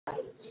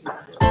Hello,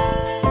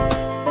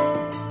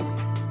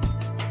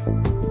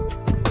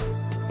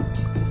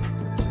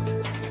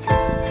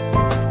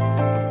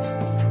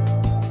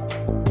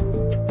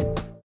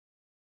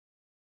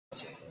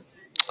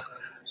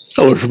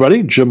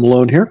 everybody. Jim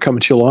Malone here,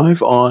 coming to you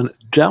live on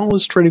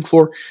Dallas Trading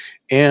Floor,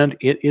 and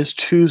it is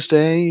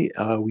Tuesday.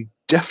 We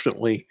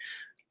definitely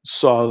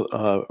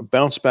saw a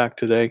bounce back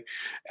today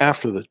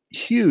after the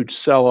huge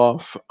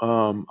sell-off.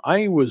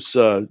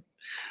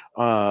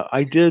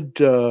 I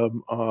did,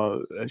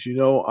 as you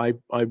know, I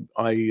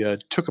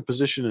took a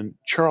position in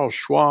Charles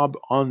Schwab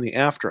on the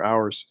after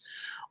hours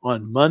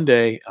on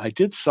Monday. I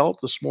did sell it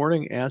this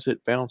morning as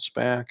it bounced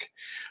back.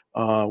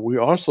 We're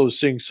also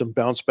seeing some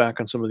bounce back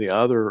on some of the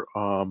other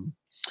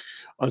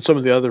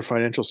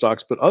financial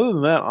stocks. But other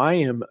than that, I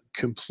am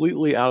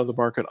completely out of the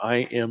market.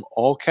 I am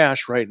all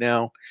cash right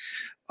now,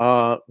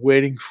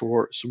 waiting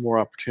for some more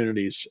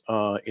opportunities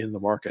in the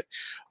market.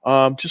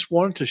 Just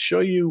wanted to show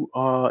you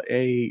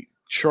a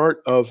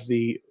chart of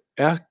the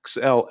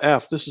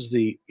XLF. This is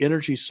the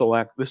Energy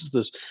Select. This is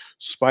this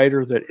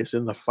spider that is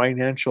in the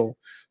financial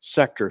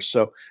sector.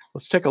 So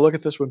let's take a look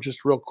at this one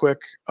just real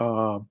quick.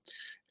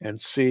 And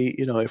see,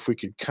 if we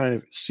could kind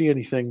of see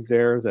anything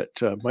there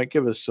that might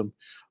give us some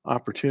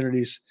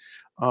opportunities.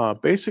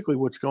 Basically,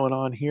 what's going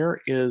on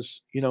here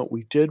is,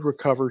 we did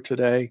recover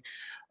today.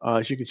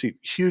 As you can see,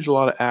 a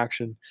lot of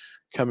action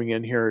coming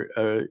in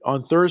here.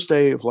 On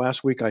Thursday of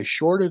last week, I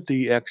shorted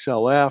the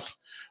XLF.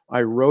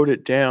 I wrote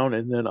it down,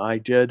 and then I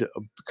did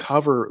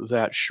cover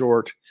that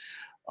short,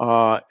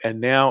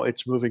 and now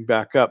it's moving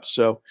back up.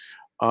 So,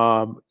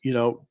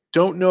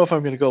 don't know if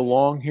I'm going to go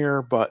long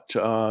here, but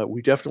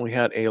we definitely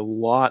had a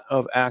lot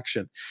of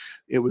action.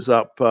 It was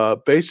up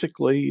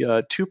basically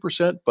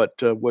 2%, but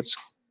what's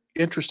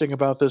interesting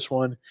about this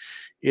one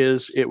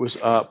is it was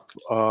up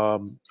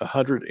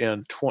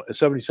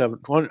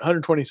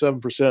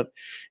 127%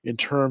 in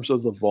terms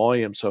of the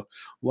volume. So a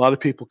lot of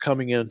people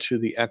coming into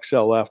the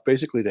XLF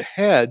basically to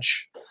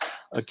hedge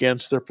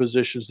against their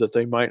positions that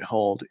they might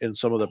hold in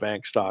some of the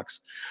bank stocks.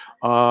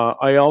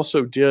 I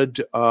also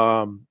did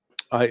buy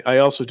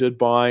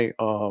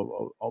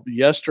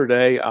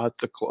yesterday at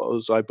the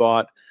close. I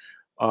bought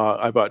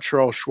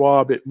Charles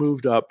Schwab. It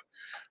moved up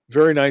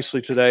very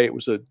nicely today. It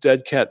was a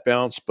dead cat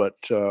bounce, but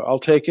I'll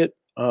take it.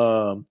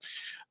 And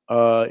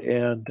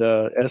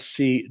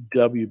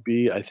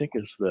SCWB, I think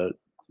is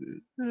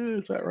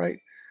is that right?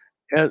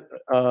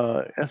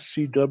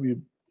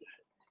 SCW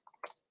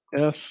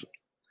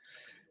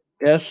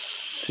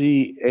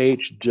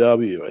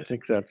SCHW. I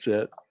think that's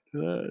it.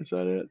 Is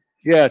that it?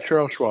 Yeah,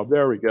 Charles Schwab.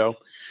 There we go.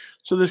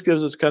 So this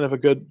gives us kind of a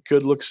good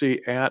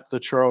look-see at the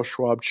Charles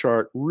Schwab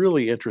chart.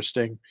 Really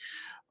interesting.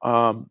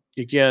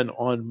 Again,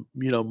 on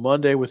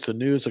Monday with the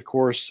news, of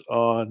course,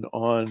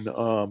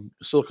 on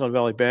Silicon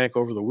Valley Bank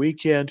over the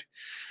weekend,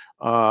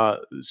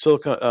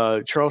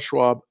 Charles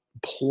Schwab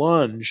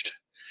plunged,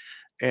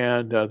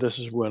 and this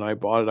is when I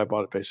bought it. I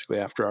bought it basically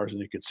after hours,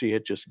 and you can see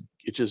it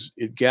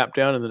gapped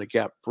down, and then it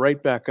gapped right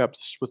back up.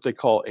 This is what they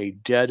call a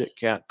dead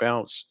cat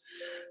bounce.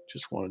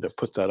 Just wanted to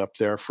put that up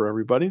there for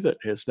everybody that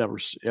has never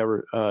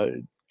ever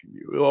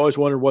always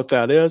wondered what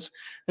that is.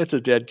 It's a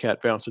dead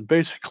cat bounce, and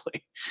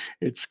basically,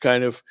 it's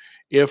kind of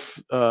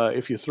if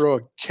you throw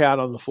a cat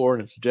on the floor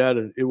and it's dead,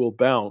 and it will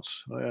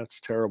bounce. Well, that's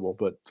terrible,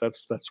 but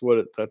that's what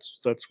it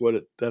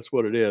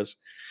is.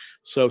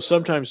 So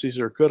sometimes these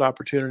are good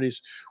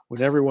opportunities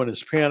when everyone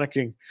is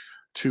panicking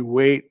to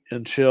wait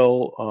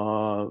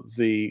until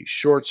the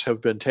shorts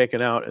have been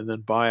taken out and then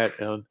buy it,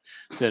 and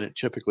then it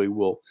typically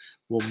will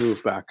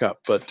move back up.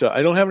 But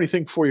I don't have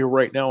anything for you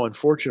right now,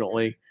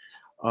 unfortunately.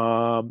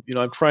 I'm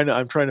trying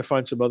to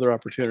find some other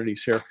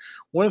opportunities here.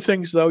 One of the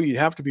things, though, you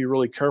have to be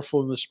really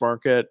careful in this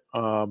market.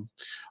 I'm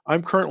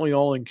currently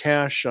all in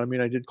cash. I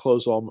mean, I did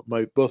close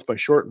both my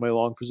short and my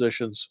long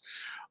positions,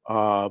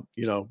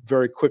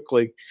 very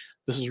quickly.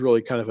 This is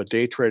really kind of a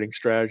day trading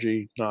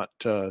strategy, not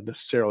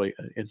necessarily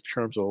in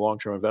terms of a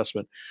long-term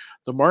investment.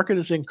 The market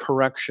is in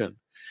correction,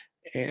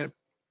 and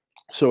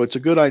so it's a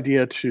good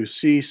idea to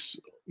cease,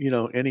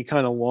 any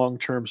kind of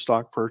long-term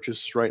stock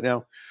purchases right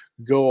now.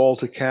 Go all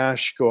to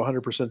cash, go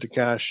 100% to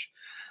cash.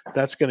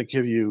 That's going to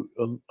give you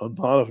a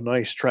lot of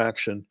nice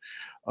traction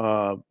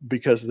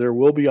because there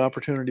will be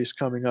opportunities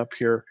coming up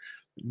here,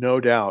 no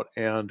doubt.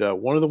 And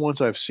one of the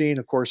ones I've seen,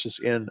 of course, is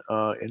in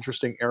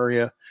interesting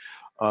area,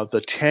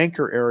 the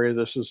tanker area.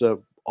 This is a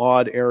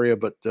odd area,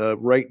 but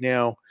right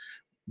now,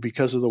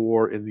 because of the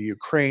war in the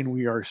Ukraine,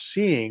 we are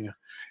seeing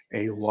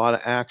a lot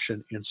of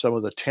action in some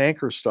of the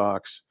tanker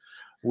stocks,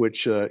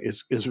 which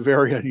is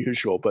very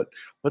unusual. But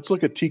let's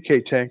look at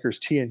TK Tankers.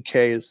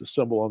 TNK is the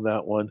symbol on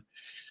that one.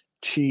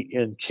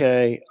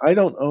 TNK. I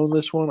don't own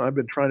this one. I've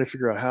been trying to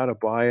figure out how to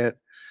buy it,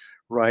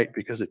 right?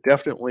 Because it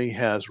definitely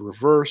has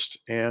reversed,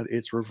 and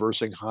it's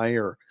reversing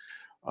higher.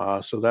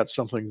 So that's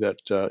something that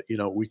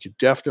we could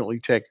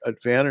definitely take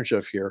advantage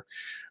of here.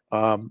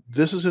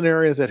 This is an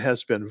area that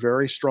has been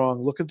very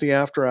strong. Look at the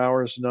after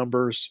hours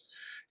numbers.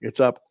 It's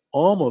up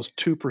almost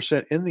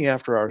 2% in the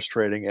after hours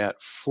trading at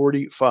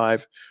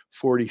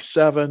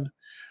 45.47.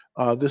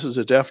 This is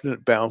a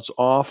definite bounce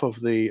off of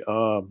the,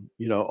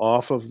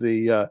 off of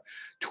the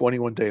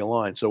 21-day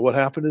line. So what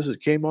happened is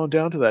it came on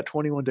down to that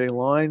 21-day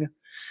line,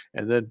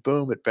 and then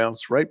boom, it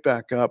bounced right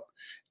back up,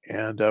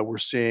 and we're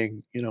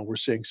seeing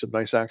some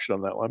nice action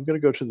on that one. I'm going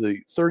to go to the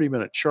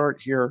 30-minute chart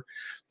here.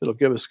 That'll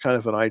give us kind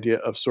of an idea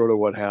of sort of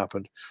what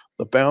happened.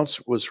 The bounce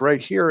was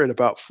right here at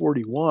about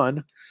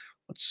 41.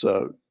 Let's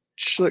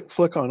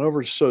flick on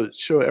over so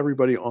show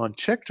everybody on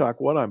TikTok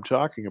what I'm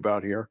talking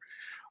about here.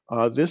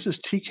 This is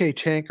TK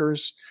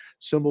Tankers,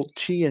 symbol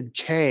T and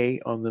K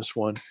on this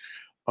one.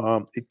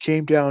 It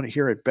came down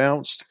here, it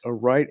bounced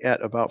right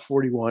at about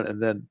 41,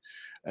 and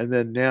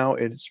then now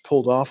it's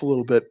pulled off a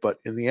little bit. But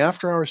in the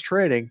after hours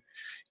trading,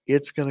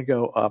 it's going to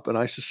go up, and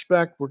I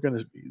suspect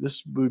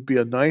this would be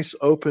a nice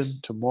open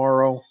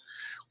tomorrow.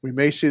 We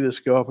may see this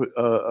go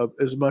up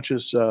as much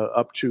as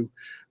up to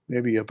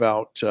maybe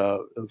about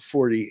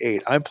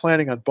 48. I'm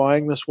planning on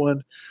buying this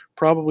one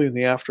probably in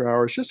the after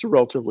hours, just a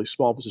relatively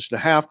small position, a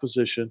half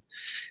position,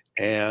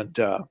 and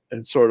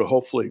sort of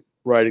hopefully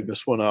riding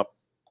this one up.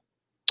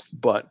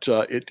 But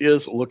it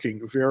is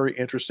looking very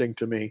interesting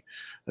to me.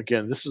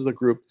 Again, this is the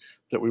group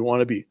that we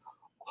want to be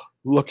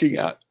looking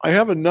at. I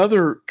have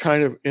another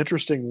kind of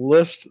interesting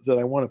list that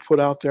I want to put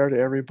out there to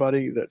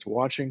everybody that's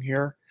watching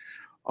here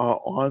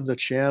on the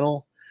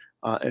channel.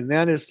 And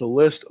that is the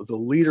list of the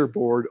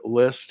leaderboard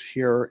list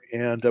here.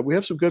 And we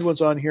have some good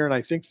ones on here, and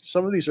I think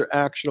some of these are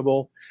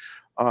actionable.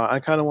 I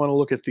kind of want to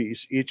look at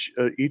these each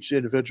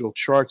individual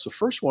charts. The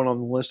first one on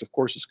the list, of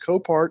course, is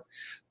Copart.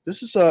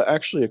 This is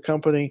actually a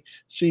company,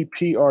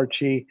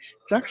 CPRT.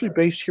 It's actually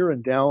based here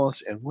in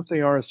Dallas, and what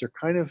they are is they're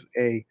kind of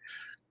a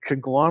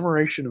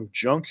conglomeration of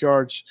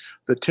junkyards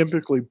that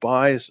typically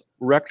buys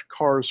wrecked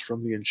cars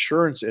from the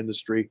insurance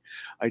industry.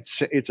 I'd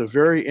say it's a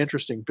very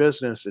interesting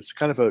business. It's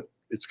kind of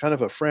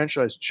a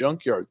franchise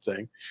junkyard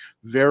thing.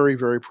 Very,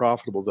 very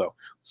profitable though.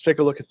 Let's take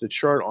a look at the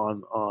chart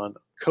on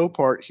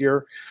Copart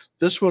here.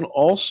 This one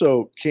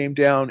also came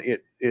down.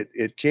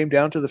 It came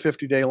down to the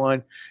 50-day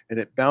line, and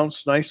it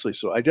bounced nicely.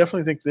 So I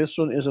definitely think this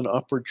one is an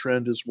upward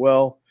trend as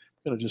well.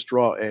 I'm going to just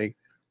draw a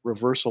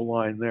reversal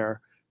line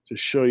there to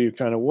show you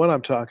kind of what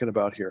I'm talking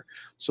about here.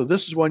 So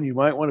this is one you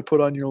might want to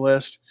put on your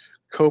list.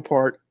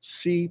 Copart,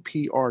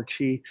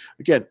 CPRT.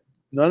 Again,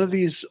 none of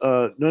these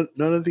are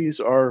these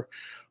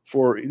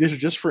are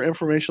just for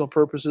informational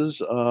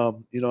purposes.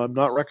 I'm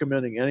not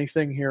recommending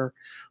anything here,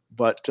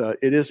 but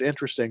it is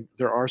interesting.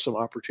 There are some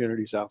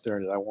opportunities out there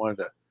that I wanted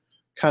to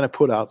kind of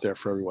put out there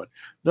for everyone.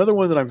 Another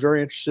one that I'm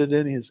very interested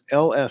in is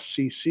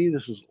LSCC.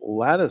 This is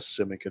Lattice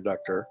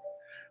Semiconductor.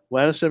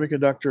 Lattice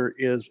Semiconductor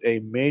is a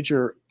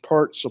major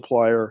part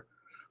supplier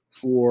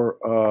for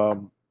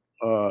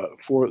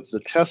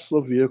the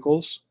Tesla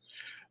vehicles.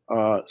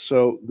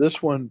 So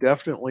this one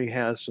definitely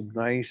has some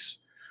nice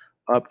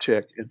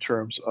uptick in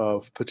terms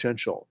of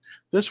potential.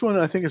 This one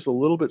I think is a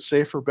little bit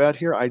safer bet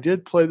here. I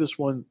did play this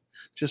one,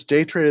 just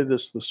day traded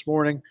this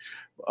morning,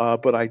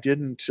 but I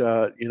didn't,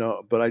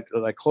 but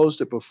I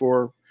closed it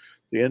before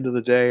the end of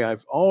the day.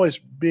 I've always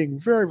being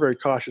very, very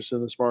cautious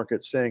in this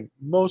market, staying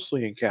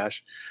mostly in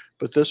cash,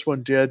 but this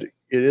one did.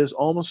 It is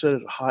almost at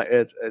a high.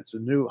 It's a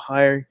new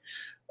high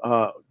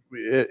uh,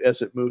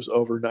 as it moves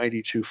over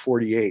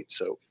 92.48.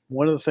 So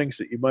one of the things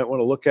that you might want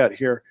to look at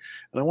here,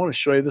 and I want to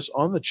show you this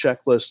on the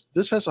checklist.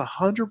 This has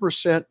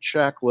 100%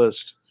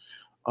 checklist.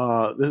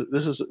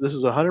 This is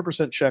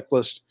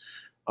 100%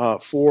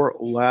 checklist for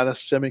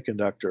Lattice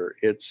Semiconductor.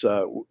 It's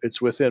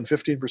within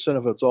 15%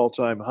 of its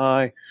all-time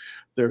high.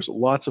 There's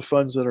lots of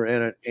funds that are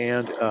in it,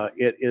 and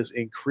it is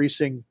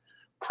increasing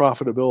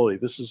profitability.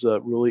 This is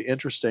really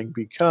interesting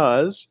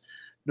because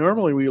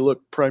normally we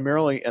look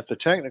primarily at the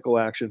technical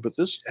action, but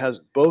this has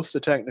both the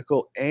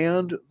technical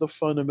and the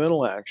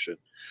fundamental action.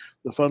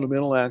 The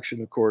fundamental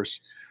action, of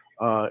course,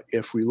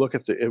 if we look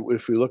at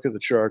the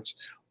charts,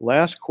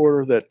 last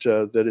quarter that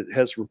it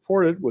has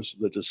reported was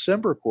the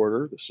December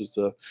quarter. This is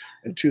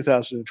in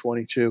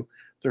 2022.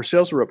 Their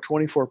sales were up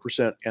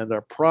 24%, and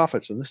their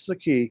profits, and this is the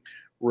key,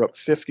 were up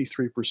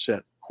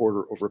 53%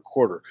 quarter over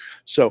quarter.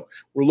 So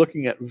we're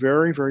looking at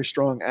very, very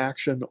strong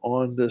action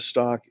on this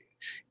stock.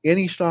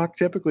 Any stock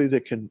typically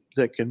that can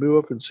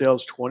move up in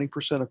sales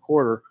 20% a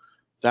quarter,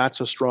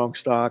 that's a strong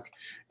stock,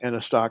 and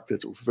a stock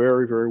that's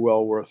very, very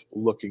well worth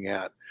looking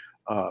at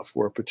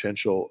for a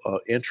potential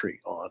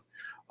entry on.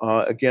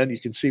 Again, you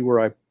can see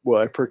where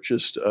I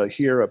purchased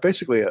here,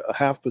 basically a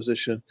half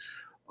position,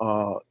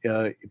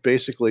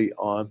 basically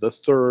on the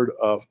 3rd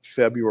of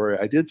February.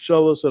 I did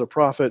sell those at a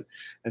profit,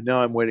 and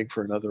now I'm waiting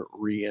for another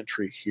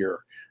re-entry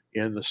here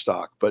in the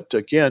stock. But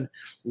again,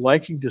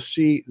 liking to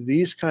see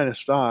these kind of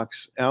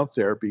stocks out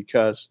there,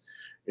 because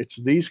it's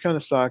these kind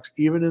of stocks,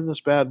 even in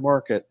this bad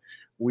market,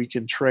 we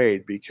can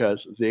trade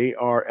because they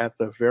are at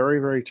the very,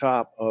 very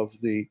top of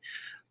the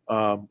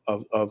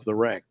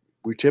rank.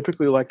 We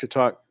typically like to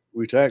talk.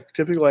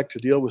 Typically like to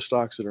deal with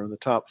stocks that are in the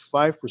top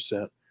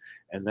 5%,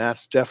 and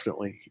that's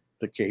definitely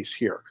the case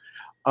here.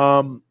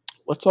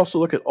 Let's also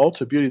look at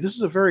Ulta Beauty. This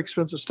is a very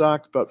expensive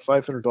stock, about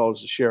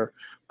 $500 a share,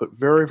 but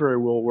very, very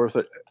well worth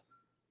it.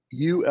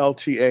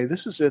 ULTA.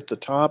 This is at the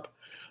top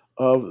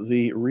of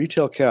the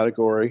retail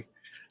category,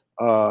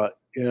 and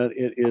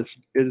it is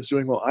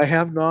doing well. I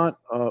have not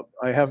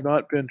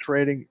been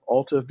trading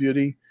Ulta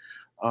Beauty.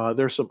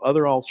 There's some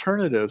other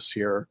alternatives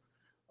here.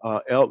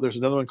 There's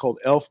another one called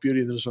Elf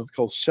Beauty. There's one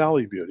called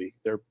Sally Beauty.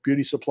 They're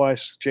beauty supply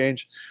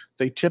exchange.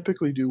 They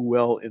typically do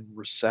well in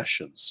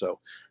recessions. So,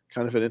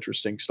 kind of an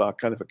interesting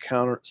stock, kind of a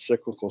counter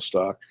cyclical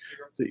stock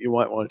that you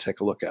might want to take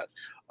a look at.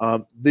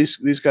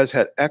 These guys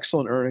had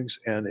excellent earnings,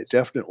 and it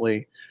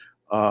definitely,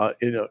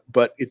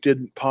 but it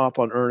didn't pop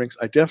on earnings.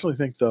 I definitely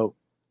think though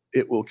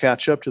it will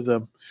catch up to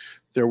them.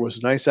 There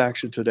was nice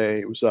action today.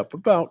 It was up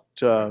about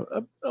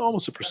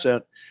almost a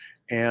percent,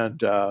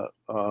 and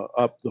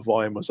up the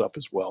volume was up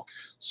as well.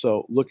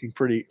 So looking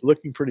pretty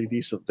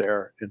decent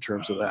there in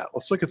terms of that.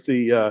 Let's look at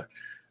the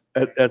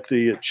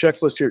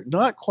checklist here.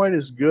 Not quite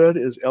as good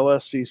as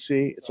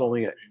LSCC. It's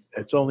only at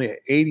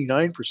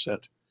 89%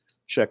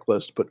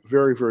 checklist, but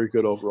very very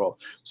good overall.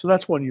 So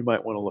that's one you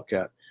might want to look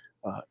at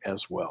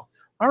as well.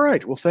 All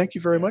right. Well, thank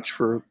you very much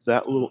for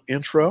that little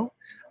intro.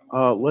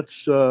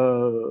 Let's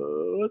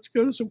go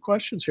to some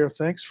questions here.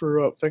 Thanks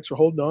for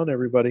holding on,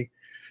 everybody.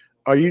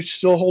 Are you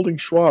still holding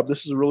Schwab?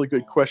 This is a really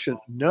good question.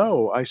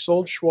 No, I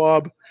sold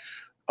Schwab.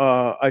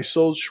 I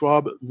sold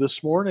Schwab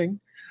this morning,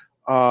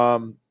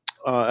 and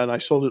I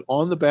sold it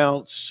on the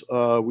bounce.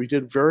 We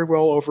did very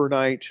well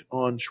overnight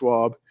on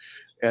Schwab,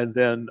 and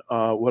then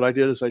what I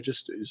did is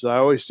as I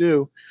always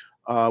do,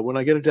 when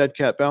I get a dead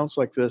cat bounce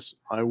like this,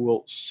 I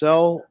will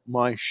sell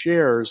my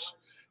shares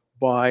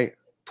by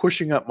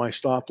pushing up my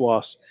stop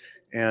loss.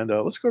 And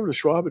let's go over to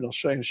Schwab, and I'll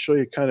show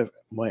you kind of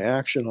my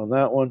action on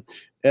that one.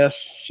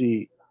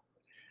 SC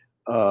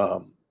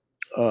um,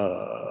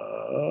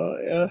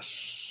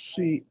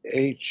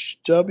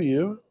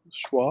 SCHW,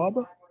 Schwab.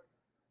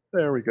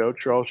 There we go,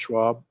 Charles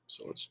Schwab.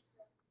 So let's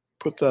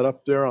put that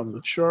up there on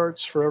the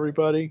charts for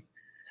everybody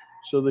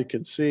so they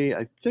can see.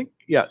 I think,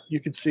 yeah, you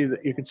can see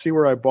that. You can see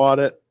where I bought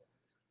it.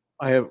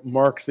 I have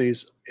marked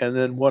these. And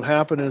then what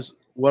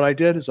I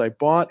did is I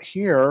bought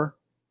here,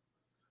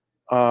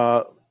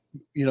 uh,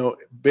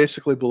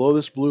 basically below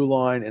this blue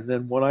line. And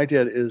then what I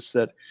did is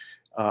that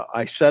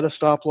I set a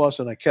stop loss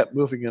and I kept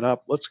moving it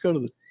up. Let's go to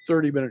the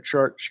 30-minute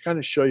chart to kind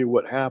of show you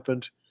what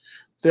happened.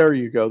 There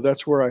you go.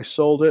 That's where I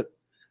sold it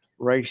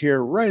right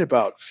here, right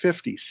about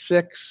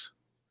 56.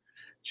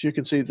 So you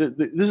can see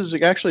this is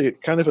actually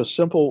kind of a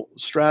simple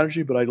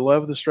strategy, but I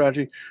love the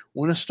strategy.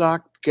 When a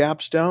stock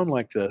gaps down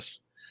like this,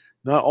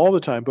 not all the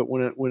time, but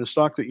when a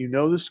stock that you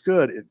know this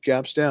good, it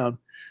gaps down,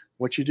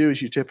 what you do is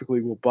you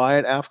typically will buy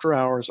it after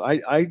hours.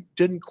 I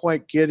didn't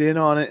quite get in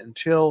on it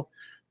until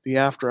the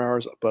after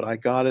hours, but I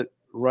got it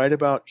right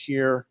about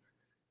here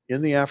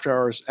in the after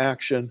hours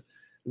action,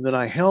 and then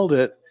I held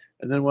it,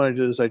 and then what I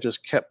did is I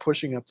just kept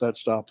pushing up that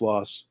stop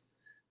loss.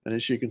 And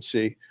as you can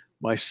see,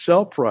 my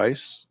sell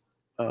price,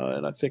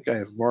 and I think I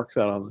have marked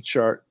that on the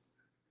chart.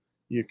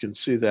 You can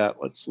see that.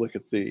 Let's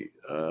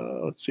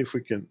see if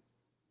we can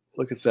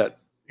look at that.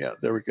 Yeah,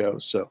 there we go.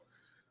 So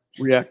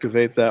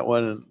reactivate that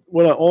one. And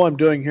all I'm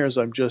doing here is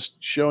I'm just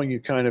showing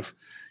you kind of,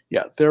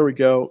 yeah, there we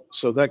go.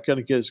 So that kind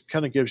of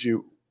gives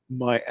you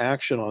my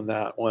action on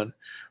that one.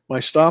 My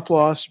stop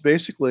loss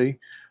basically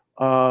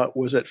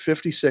was at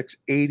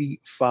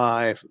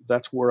 56.85.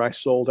 That's where I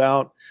sold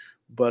out.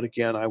 But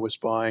again, I was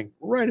buying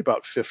right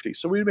about 50.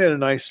 So we made a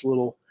nice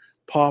little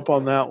pop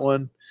on that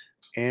one.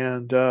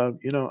 And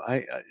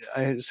I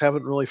just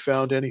haven't really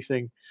found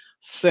anything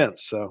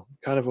since. So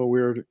kind of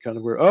weird.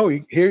 Oh,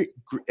 here,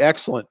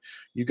 excellent.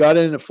 You got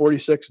in at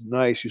 46.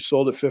 Nice. You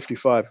sold at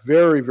 55.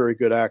 Very, very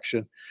good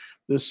action.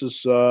 This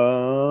is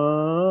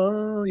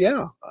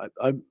yeah.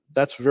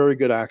 That's very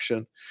good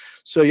action.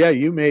 So yeah,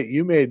 you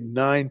made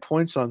 9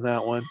 points on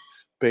that one.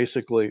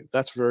 Basically,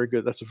 that's very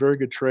good. That's a very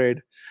good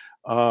trade.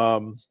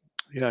 Um,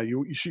 yeah,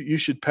 you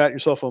should pat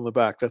yourself on the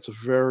back. That's a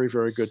very,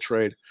 very good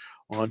trade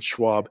on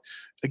Schwab.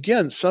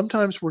 Again,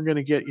 sometimes we're going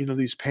to get,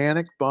 these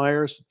panic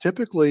buyers.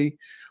 Typically,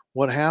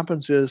 what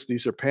happens is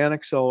these are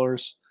panic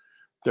sellers.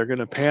 They're going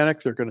to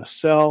panic, they're going to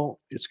sell,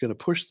 it's going to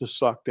push the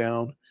stock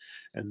down.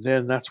 And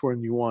then that's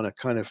when you want to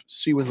kind of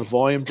see when the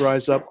volume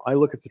dries up. I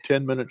look at the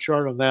 10-minute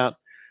chart on that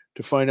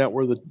to find out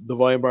where the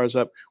volume dries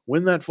up.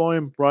 When that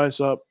volume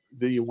dries up,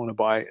 then you want to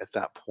buy at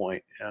that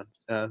point. And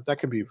that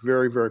can be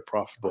very, very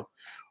profitable.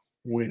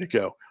 Way to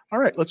go. All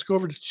right, let's go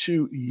over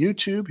to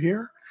YouTube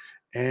here.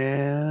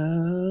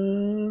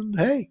 And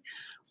hey,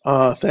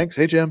 thanks.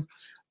 Hey, Jim.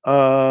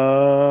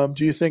 Do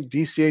you think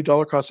DCA,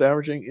 dollar cost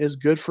averaging, is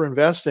good for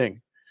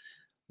investing?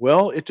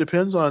 Well, it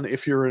depends on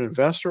if you're an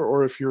investor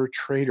or if you're a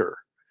trader.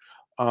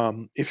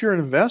 If you're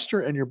an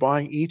investor and you're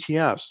buying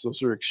ETFs,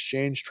 those are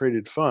exchange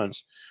traded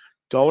funds,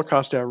 dollar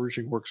cost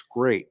averaging works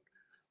great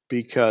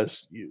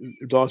because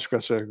dollar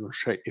cost averaging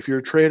works great. If you're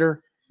a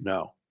trader,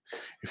 no.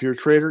 If you're a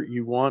trader,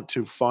 you want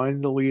to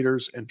find the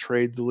leaders and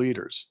trade the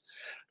leaders.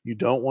 You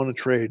don't want to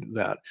trade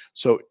that.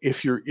 So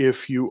if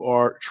you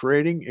are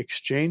trading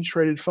exchange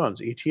traded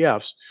funds,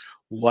 ETFs,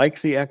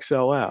 like the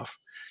XLF,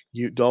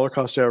 dollar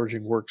cost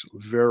averaging works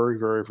very,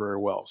 very, very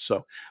well.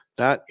 So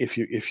that if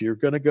you're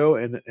going to go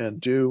and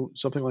do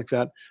something like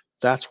that,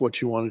 that's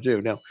what you want to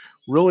do. Now,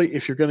 really,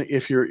 if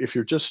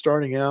you're just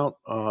starting out,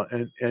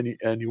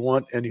 and you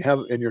want and you have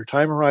and your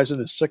time horizon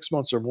is 6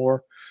 months or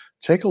more,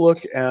 take a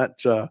look at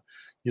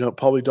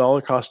probably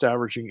dollar cost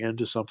averaging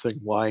into something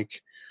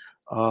like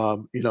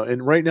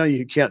and right now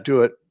you can't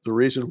do it. The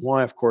reason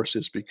why, of course,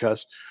 is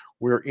because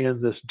we're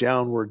in this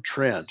downward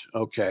trend.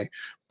 Okay.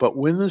 But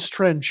when this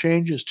trend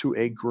changes to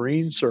a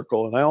green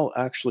circle, and I'll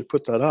actually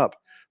put that up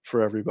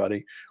for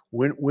everybody,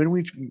 when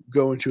we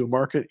go into a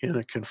market in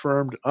a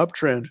confirmed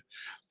uptrend,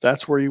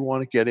 that's where you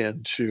want to get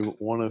into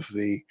one of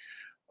the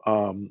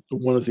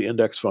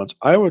index funds.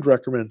 I would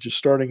recommend just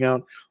starting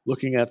out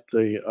looking at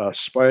the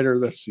Spider.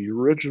 That's the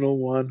original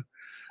one,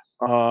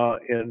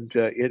 and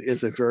it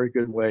is a very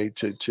good way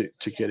to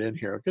get in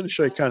here. I'm going to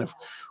show you kind of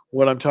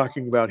what I'm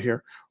talking about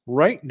here.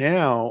 Right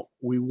now,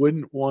 we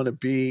wouldn't want to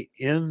be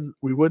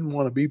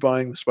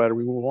buying the spider.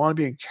 We would want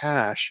to be in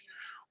cash.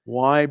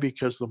 Why?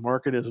 Because the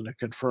market isn't a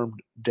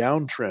confirmed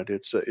downtrend.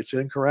 It's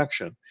in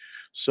correction.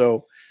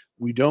 So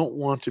we don't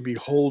want to be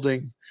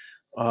holding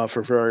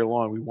for very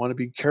long. We want to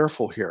be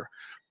careful here.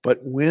 But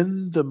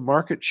when the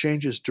market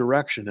changes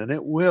direction, and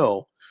it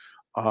will,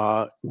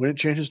 when it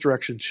changes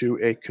direction to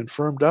a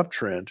confirmed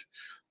uptrend,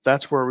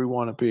 that's where we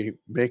want to be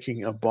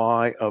making a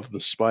buy of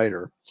the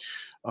spider.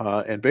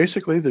 And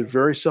basically, the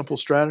very simple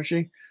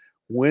strategy: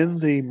 when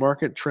the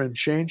market trend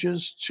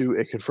changes to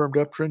a confirmed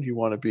uptrend, you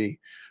want to be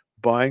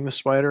buying the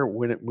spider.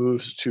 When it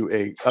moves to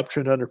a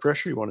uptrend under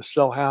pressure, you want to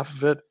sell half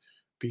of it,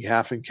 be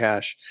half in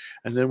cash.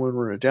 And then when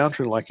we're in a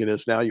downtrend like it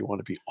is now, you want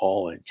to be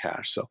all in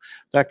cash. So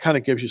that kind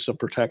of gives you some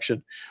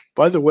protection.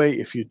 By the way,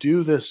 if you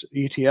do this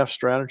ETF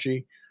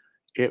strategy,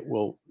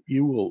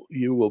 you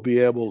will be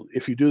able,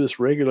 if you do this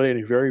regularly and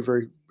you're very,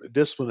 very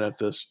disciplined at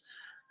this,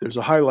 there's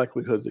a high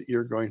likelihood that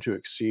you're going to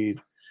exceed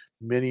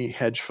many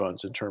hedge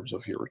funds in terms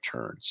of your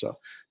return. So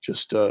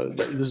just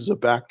this is a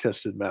back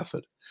tested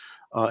method.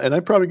 And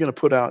I'm probably going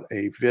to put out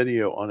a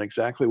video on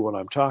exactly what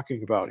I'm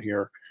talking about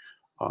here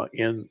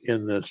in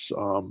this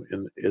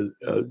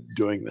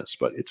doing this.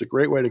 But it's a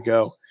great way to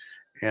go.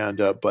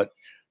 And but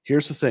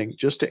here's the thing: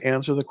 just to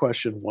answer the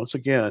question once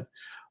again,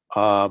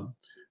 um,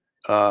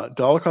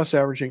 dollar cost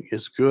averaging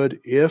is good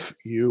if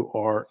you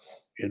are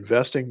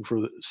investing for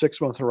the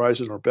 6 month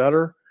horizon or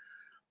better,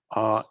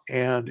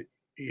 and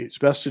it's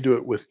best to do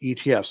it with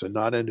ETFs and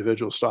not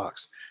individual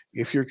stocks.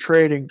 If you're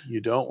trading,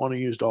 you don't want to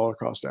use dollar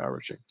cost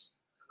averaging.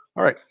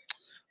 All right,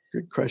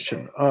 good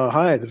question.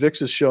 Hi, the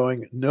VIX is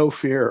showing no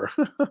fear.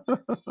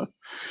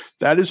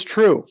 That is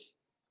true.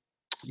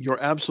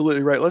 You're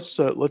absolutely right. Let's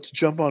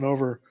jump on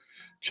over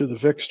to the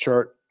VIX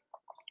chart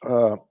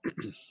uh,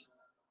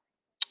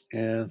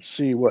 and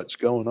see what's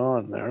going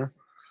on there.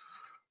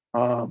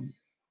 Um,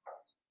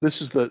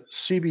 This is the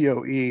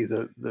CBOE,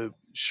 the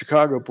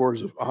Chicago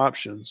Boards of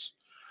Options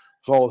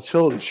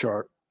volatility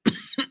chart,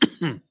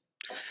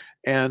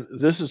 and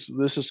this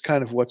is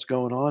kind of what's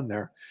going on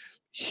there.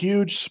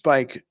 Huge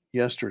spike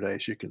yesterday,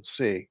 as you can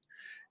see.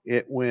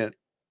 It went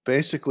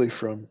basically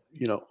from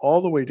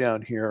all the way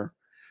down here,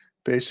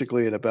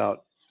 basically at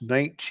about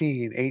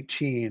 19,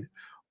 18,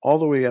 all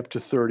the way up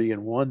to 30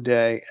 in one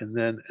day, and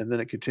then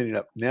it continued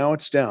up. Now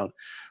it's down,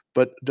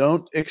 but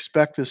don't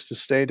expect this to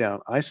stay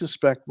down. I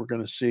suspect we're going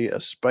to see a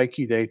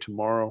spiky day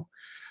tomorrow.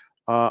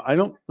 I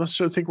don't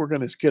necessarily think we're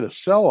going to get a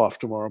sell-off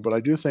tomorrow, but I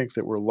do think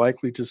that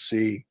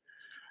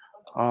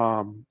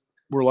um,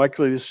 we're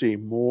likely to see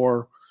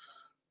more,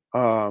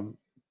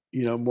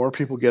 more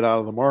people get out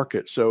of the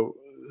market. So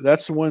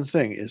that's the one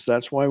thing is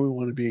that's why we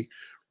want to be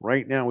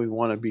right now. We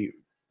want to be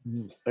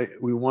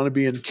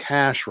in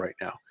cash right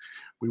now.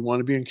 We want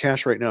to be in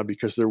cash right now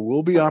because there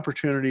will be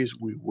opportunities.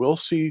 We will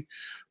see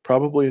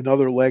probably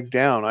another leg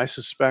down. I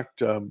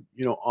suspect,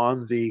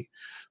 on the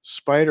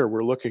spider,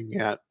 we're looking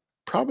at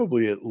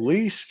probably at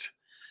least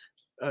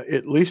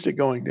it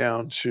going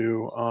down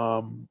to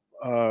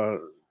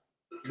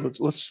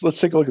let's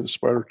take a look at the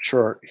spider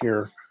chart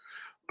here.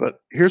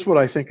 But here's what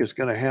I think is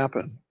going to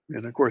happen,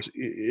 and of course,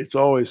 it's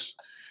always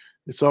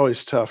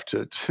tough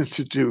to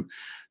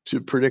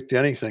predict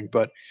anything.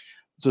 But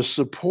the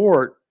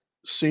support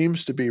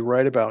seems to be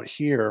right about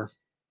here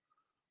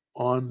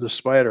on the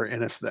spider,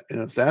 and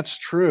if that's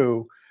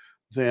true,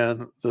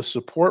 then the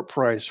support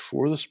price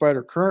for the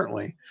spider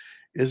currently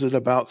is at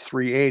about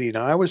 380.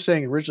 Now, I was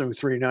saying originally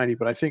 390,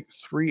 but I think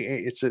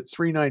it's at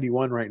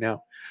 391 right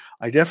now.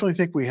 I definitely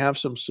think we have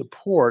some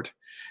support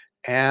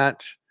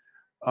at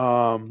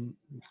um,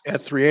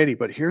 at 380.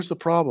 But here's the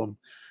problem: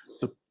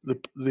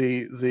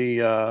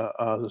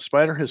 the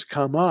spider has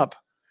come up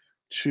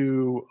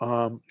to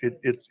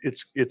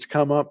it's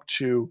come up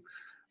to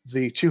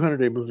the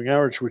 200-day moving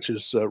average, which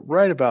is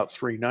right about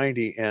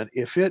 390. And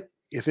if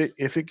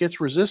it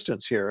gets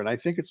resistance here, and I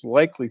think it's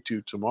likely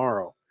to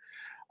tomorrow,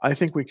 I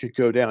think we could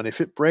go down. If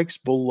the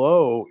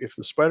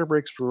spider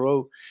breaks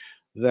below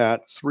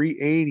that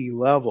 380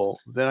 level,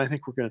 then I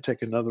think we're going to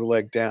take another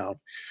leg down,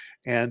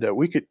 and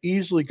we could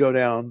easily go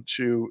down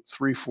to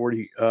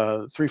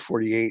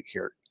 348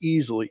 here,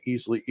 easily,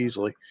 easily,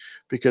 easily,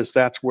 because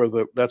that's where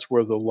the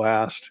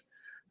last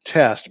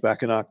test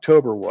back in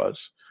October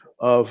was.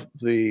 of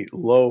the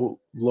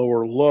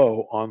lower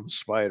low on the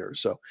spider.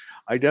 So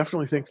I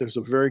definitely think there's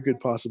a very good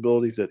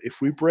possibility that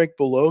if we break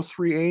below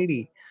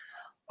 380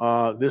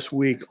 this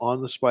week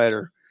on the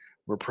spider,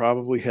 we're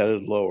probably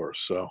headed lower.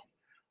 So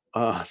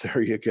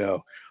there you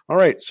go. All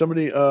right,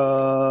 somebody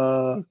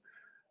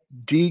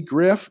D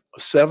Griff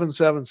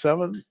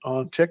 777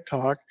 on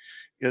TikTok.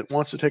 It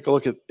wants to take a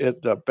look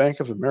at Bank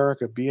of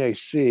America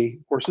BAC.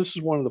 Of course, this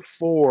is one of the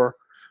four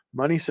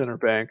money center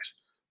banks.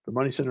 The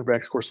money center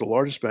banks, of course, the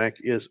largest bank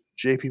is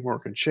J.P.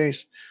 Morgan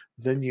Chase.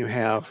 Then you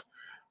have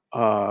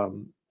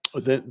um,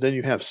 then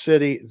you have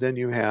Citi. Then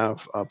you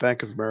have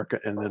Bank of America,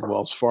 and then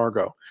Wells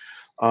Fargo.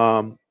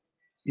 Um,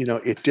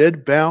 it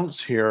did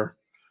bounce here.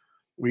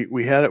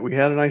 We had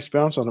a nice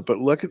bounce on it, but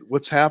look at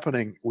what's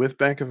happening with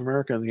Bank of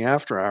America in the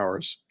after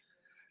hours.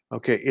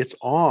 Okay, it's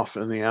off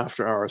in the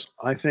after hours.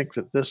 I think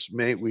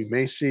that we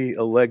may see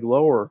a leg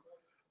lower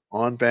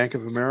on Bank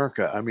of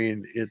America. I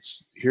mean,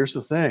 here's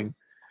the thing.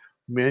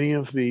 Many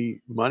of the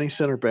money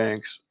center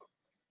banks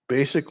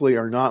basically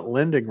are not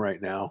lending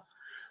right now.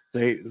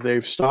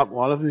 They've stopped a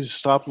lot of these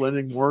stopped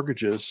lending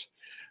mortgages,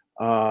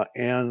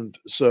 and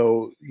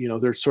so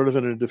they're sort of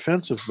in a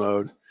defensive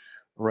mode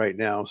right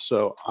now.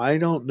 So I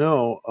don't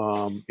know.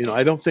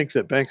 I don't think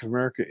that Bank of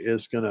America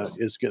there's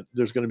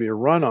gonna be a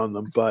run on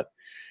them, but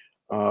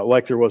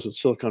like there was at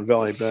Silicon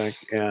Valley Bank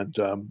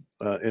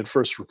and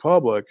First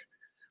Republic.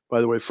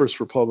 By the way, First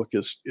Republic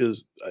is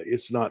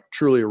it's not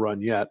truly a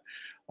run yet,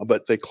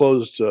 but they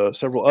closed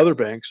several other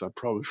banks. I'm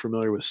probably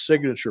familiar with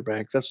Signature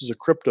Bank. This is a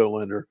crypto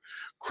lender.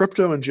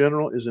 Crypto in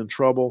general is in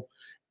trouble.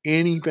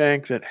 Any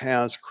bank that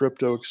has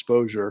crypto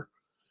exposure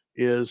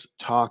is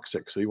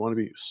toxic, so you want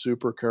to be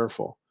super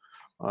careful.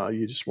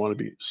 You just want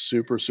to be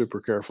super,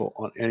 super careful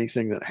on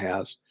anything that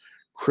has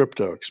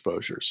crypto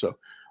exposure. So,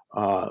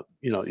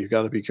 you've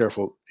got to be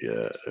careful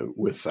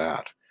with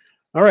that.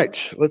 All right,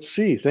 let's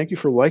see. Thank you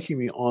for liking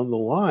me on the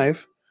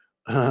live.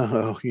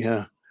 Oh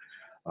yeah,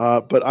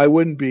 but I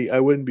wouldn't be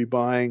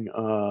buying.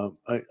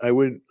 I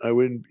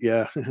wouldn't.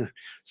 Yeah,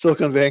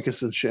 Silicon Bank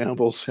is in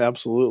shambles.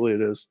 Absolutely,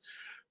 it is.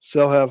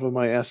 Sell half of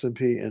my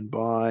S&P and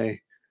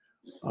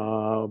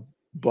uh,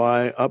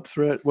 buy up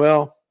threat.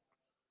 Well,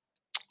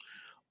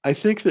 I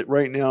think that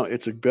right now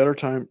it's a better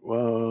time.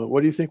 What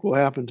do you think will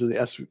happen to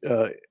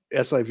the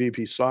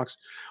SIVP stocks?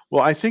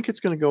 Well, I think it's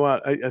going to go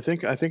out. I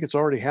think it's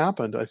already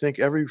happened. I think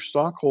every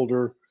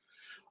stockholder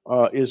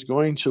is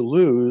going to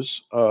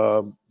lose.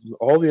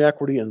 All the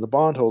equity and the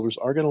bondholders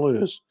are going to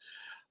lose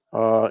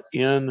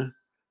in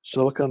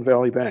Silicon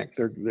Valley Bank.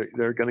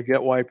 They're going to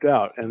get wiped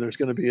out, and there's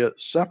going to be a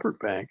separate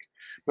bank.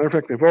 Matter of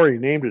fact, they've already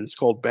named it. It's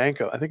called I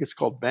think it's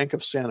called Bank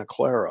of Santa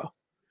Clara.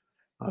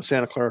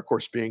 Santa Clara, of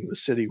course, being the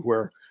city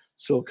where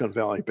Silicon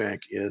Valley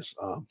Bank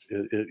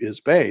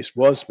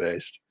was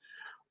based.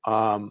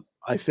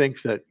 I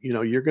think that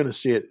you're going to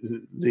see it.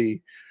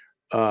 The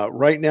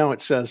Right now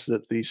it says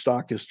that the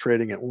stock is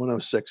trading at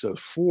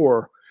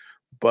 106.04,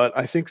 but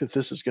I think that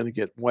this is going to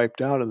get wiped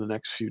out in the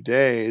next few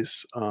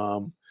days.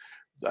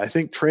 I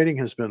think trading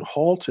has been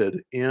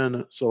halted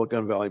in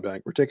Silicon Valley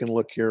Bank. We're taking a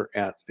look here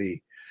at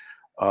the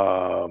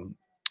um,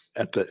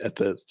 at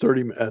the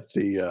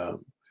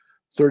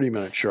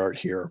 30-minute chart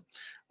here.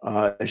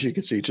 As you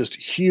can see, just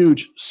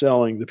huge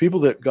selling. The people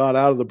that got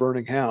out of the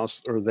burning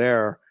house are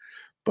there,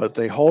 but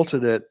they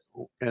halted it,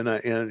 and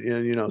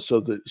so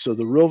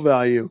the real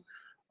value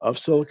of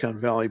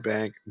Silicon Valley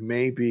Bank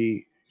may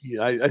be.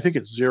 Yeah, I think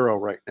it's zero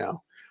right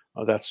now.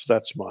 That's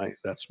my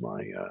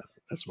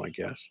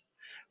guess.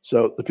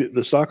 So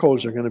the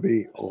stockholders are going to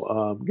be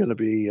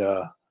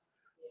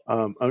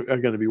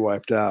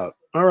wiped out.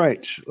 All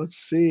right, let's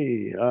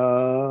see.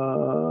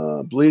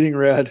 Bleeding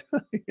red.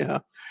 Yeah.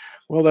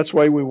 Well, that's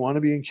why we want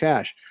to be in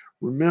cash.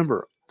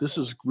 Remember, this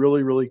is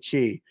really, really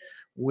key.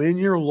 When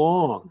you're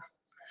long,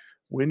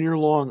 when you're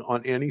long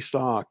on any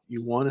stock,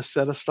 you want to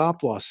set a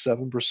stop loss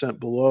 7%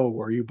 below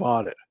where you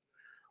bought it.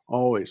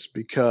 Always,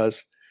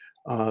 because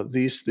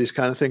these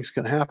kind of things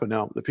can happen.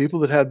 Now, the people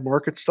that had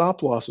market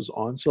stop losses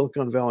on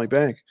Silicon Valley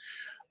Bank,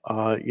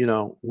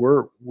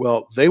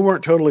 they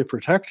weren't totally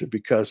protected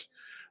because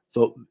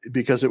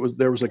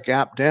there was a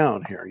gap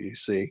down here. You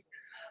see,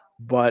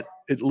 but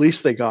at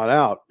least they got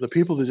out. The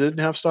people that didn't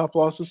have stop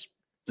losses,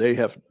 they're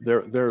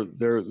going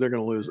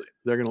to lose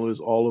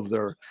all of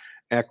their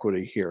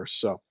equity here.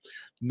 So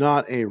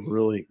not a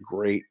really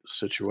great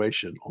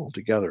situation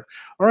altogether.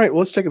 All right, well,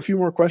 let's take a few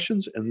more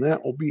questions, and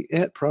that will be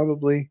it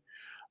probably.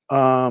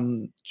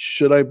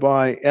 Should I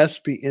buy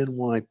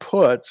SBNY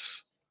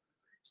puts?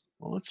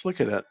 Well, let's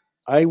look at it.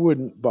 I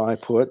wouldn't buy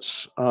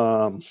puts.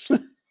 I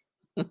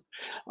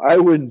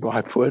wouldn't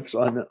buy puts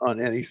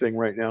on anything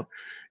right now.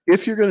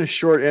 If you're going to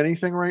short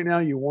anything right now,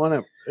 you want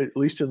to, at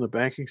least in the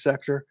banking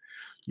sector,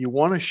 you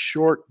want to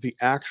short the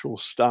actual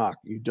stock.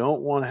 You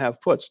don't want to have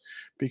puts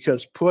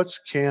because puts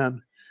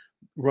can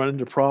run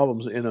into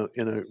problems in a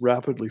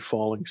rapidly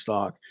falling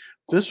stock.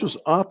 This was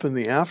up in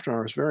the after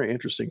hours. Very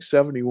interesting.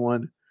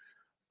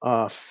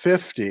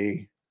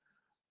 71.50.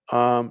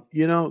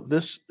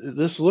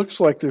 This looks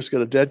like there's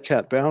got a dead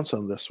cat bounce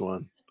on this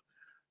one.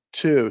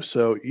 too.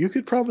 So you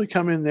could probably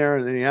come in there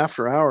in the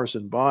after hours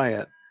and buy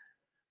it.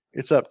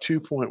 It's up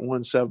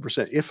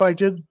 2.17%. If I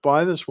did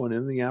buy this one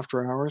in the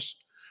after hours,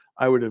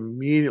 I would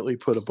immediately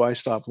put a buy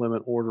stop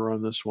limit order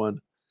on this one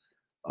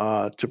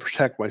to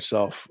protect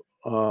myself.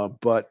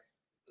 But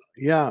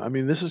yeah, I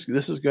mean, this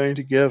is going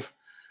to give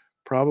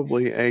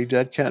probably a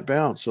dead cat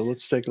bounce. So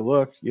let's take a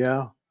look.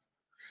 Yeah.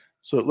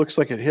 So it looks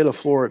like it hit a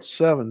floor at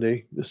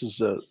 70. This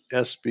is a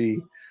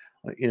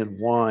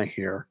SBNY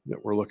here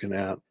that we're looking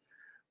at.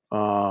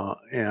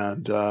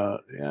 And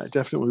yeah, it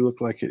definitely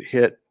looked like it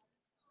hit.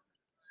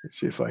 Let's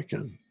see if I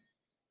can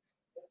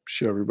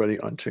show everybody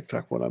on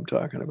TikTok what I'm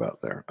talking about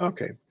there.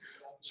 Okay.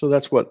 So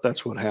that's what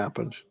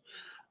happened.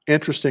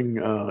 Interesting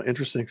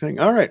thing.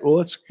 All right. Well,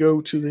 let's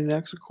go to the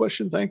next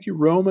question. Thank you,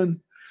 Roman,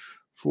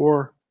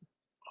 for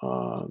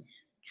uh,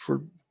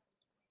 for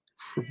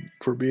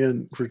for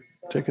being for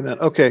taking that.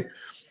 Okay.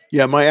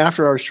 Yeah, my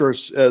after-hours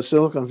shorts,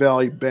 Silicon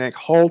Valley Bank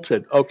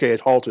halted. Okay, it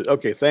halted.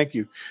 Okay, thank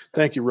you,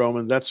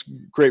 Roman. That's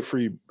great for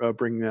you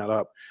bringing that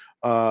up.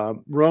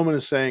 Roman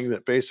is saying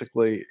that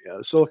basically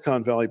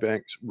Silicon Valley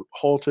Bank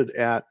halted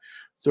at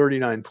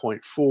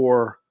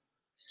 39.4.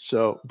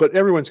 So, but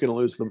everyone's going to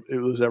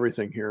lose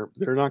everything here.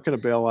 They're not going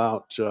to bail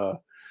out.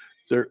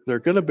 They're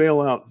going to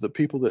bail out the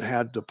people that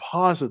had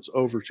deposits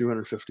over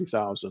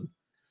 250,000,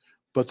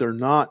 but they're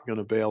not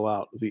gonna bail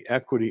out the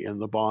equity in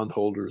the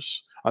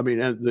bondholders. I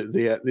mean, and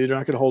they're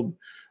not gonna hold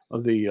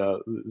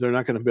the, they're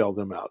not gonna bail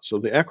them out. So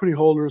the equity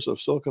holders of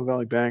Silicon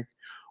Valley Bank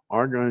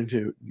are gonna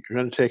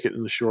take it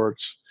in the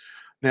shorts.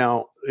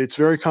 Now, it's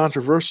very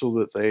controversial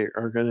that they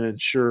are gonna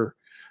insure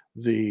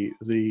the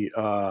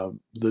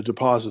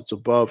deposits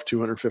above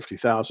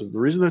 250,000. The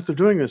reason that they're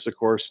doing this, of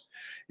course,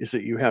 is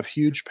that you have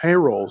huge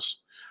payrolls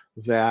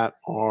that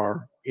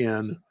are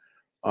in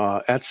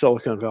at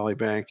Silicon Valley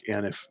Bank,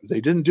 and if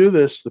they didn't do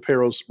this, the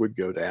payrolls would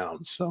go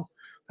down. So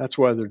that's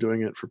why they're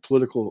doing it for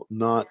political,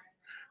 not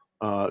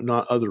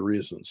other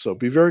reasons. So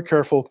be very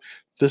careful.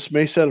 This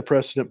may set a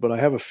precedent, but I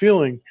have a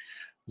feeling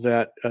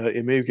that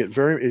it may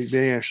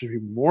actually be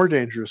more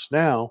dangerous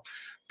now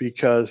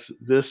because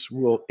this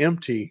will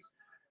empty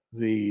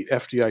the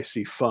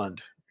FDIC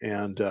fund,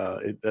 and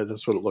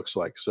that's what it looks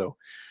like. So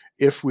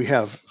if we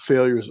have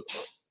failures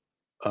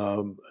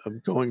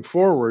going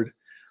forward,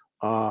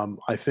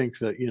 I think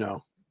that,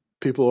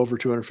 people over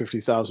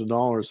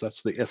 $250,000,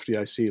 that's the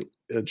FDIC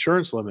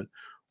insurance limit,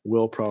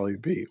 will probably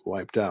be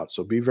wiped out.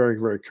 So be very,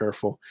 very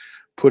careful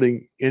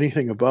putting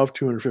anything above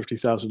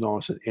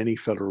 $250,000 in any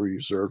Federal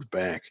Reserve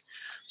bank.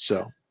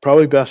 So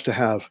probably best to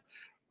have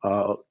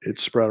it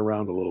spread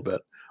around a little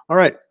bit. All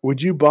right. Would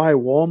you buy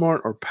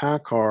Walmart or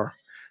PACCAR,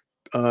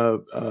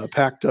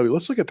 PAC W?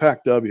 Let's look at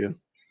PAC W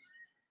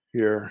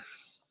here.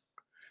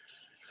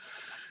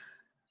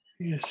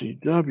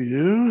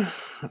 ECW.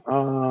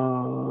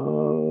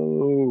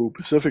 Oh,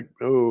 Pacific.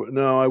 Oh,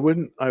 no, I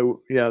wouldn't.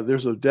 Yeah,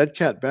 there's a dead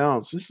cat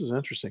bounce. This is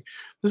interesting.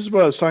 This is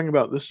what I was talking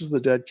about. This is the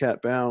dead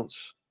cat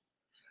bounce.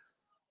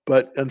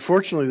 But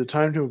unfortunately, the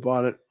time to have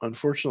bought it,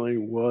 unfortunately,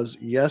 was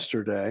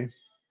yesterday.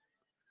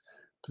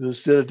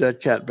 This did a dead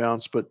cat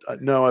bounce, but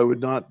no, I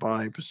would not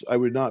buy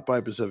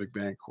Pacific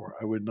Bancorp.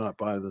 I would not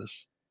buy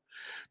this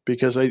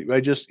because I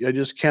just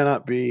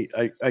cannot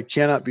I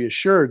cannot be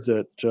assured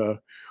that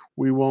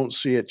we won't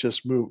see it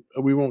just move.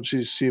 We won't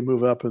see it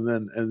move up and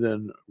then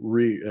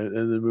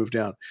move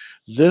down.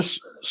 This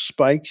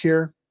spike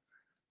here,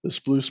 this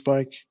blue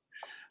spike,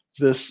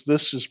 this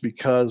is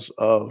because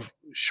of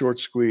short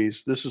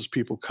squeeze. This is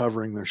people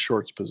covering their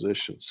shorts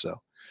positions.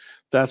 So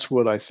that's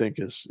what I think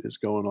is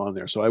going on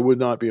there. So I would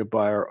not be a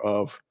buyer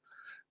of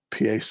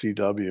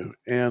PACW.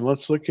 And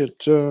let's look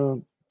at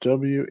WAL.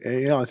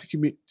 I think you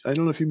mean, I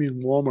don't know if you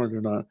mean Walmart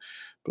or not,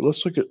 but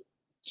let's look at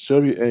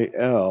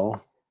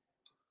WAL.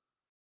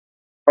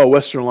 Oh,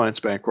 Western Alliance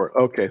Bancorp.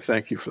 Okay,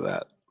 thank you for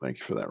that. Thank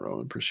you for that,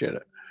 Rowan. Appreciate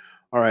it.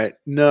 All right.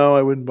 No,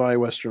 I wouldn't buy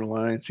Western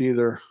Alliance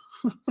either.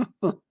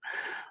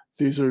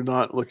 These are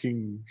not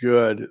looking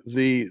good.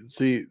 The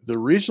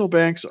regional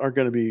banks are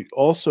going to be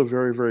also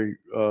very, very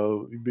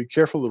be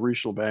careful of the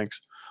regional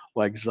banks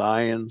like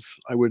Zions.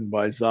 I wouldn't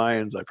buy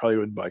Zions. I probably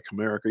wouldn't buy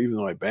Comerica, even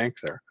though I bank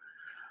there.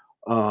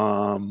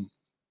 Um,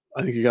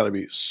 I think you got to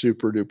be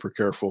super duper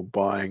careful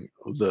buying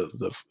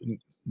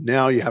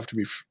now you have to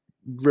be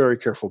very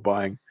careful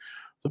buying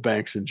the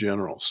banks in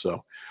general.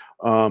 So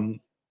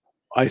um,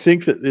 I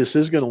think that this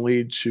is going to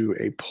lead to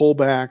a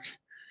pullback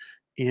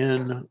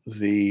in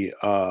the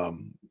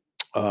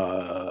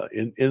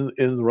in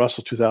the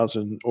Russell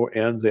 2000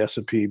 and the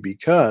S&P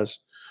because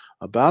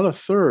about a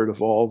third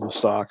of all the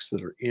stocks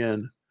that are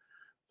in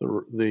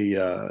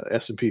the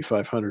S&P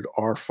 500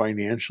 are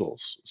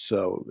financials.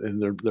 So,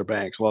 and they're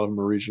banks. A lot of them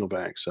are regional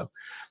banks. So,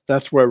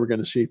 that's where we're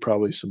going to see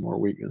probably some more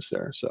weakness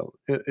there. So,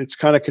 it's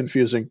kind of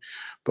confusing,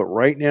 but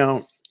right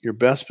now, your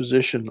best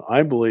position,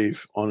 I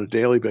believe, on a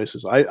daily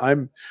basis.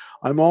 I'm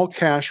all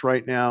cash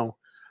right now,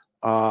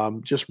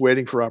 just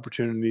waiting for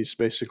opportunities,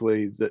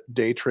 basically the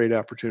day trade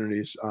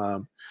opportunities,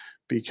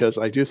 because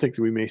I do think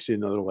that we may see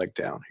another leg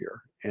down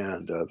here,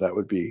 and that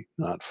would be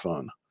not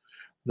fun.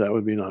 That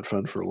would be not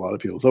fun for a lot of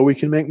people, though we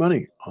can make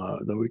money.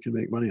 Though we can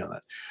make money on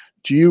that.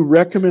 Do you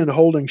recommend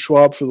holding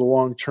Schwab for the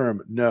long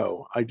term?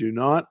 No, I do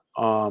not.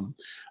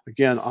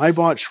 Again, I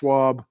bought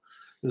Schwab,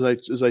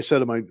 as I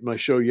said in my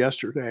show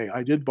yesterday.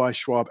 I did buy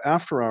Schwab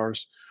after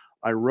hours.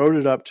 I wrote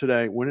it up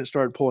today. When it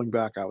started pulling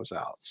back, I was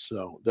out.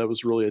 So that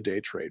was really a day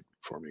trade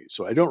for me.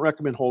 So I don't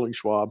recommend holding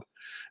Schwab,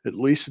 at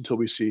least until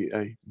we see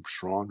a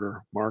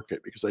stronger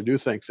market, because I do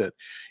think that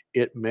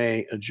it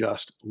may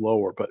adjust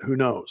lower, but who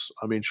knows?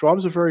 I mean, Schwab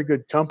is a very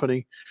good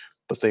company,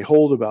 but they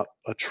hold about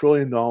 $1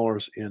 trillion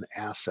in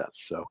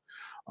assets. So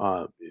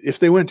if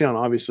they went down,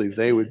 obviously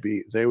they would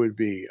be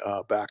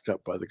backed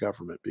up by the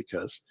government,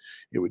 because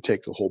it would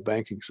take the whole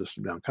banking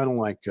system down, kind of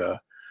like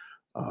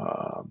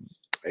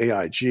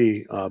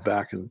AIG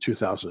back in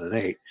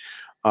 2008.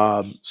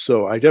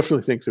 So I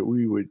definitely think that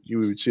you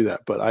would see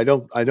that, but I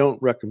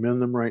don't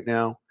recommend them right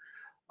now.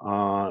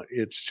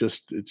 It's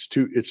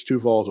too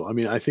volatile. I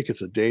mean, I think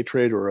it's a day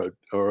trade or a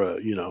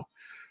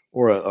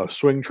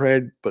swing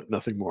trade, but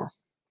nothing more.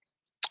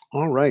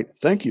 All right.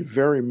 Thank you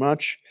very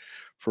much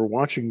for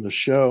watching the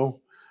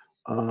show.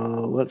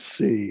 Let's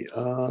see.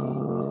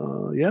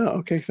 Yeah.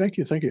 Okay. Thank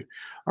you. Thank you.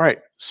 All right.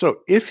 So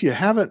if you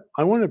haven't,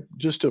 I want to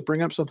just to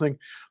bring up something.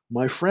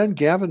 My friend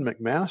Gavin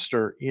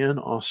McMaster in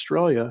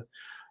Australia,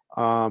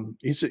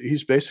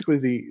 he's basically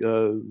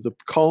the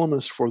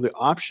columnist for the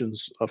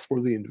options for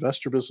the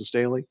Investor Business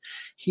Daily.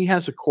 He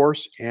has a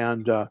course,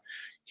 and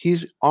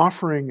he's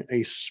offering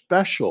a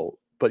special,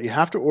 but you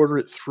have to order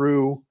it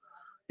through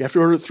me. You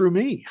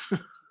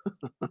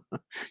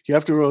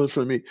have to order it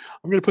from me.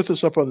 I'm going to put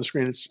this up on the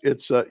screen.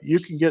 It's you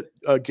can get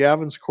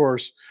Gavin's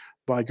course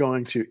by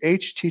going to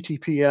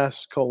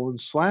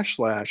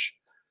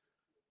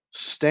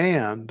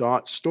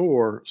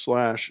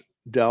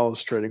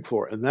https://stan.store/Dallas Trading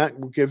Floor, and that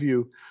will give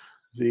you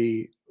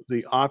the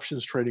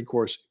options trading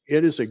course.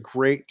 It is a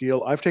great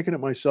deal. I've taken it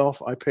myself.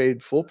 I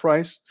paid full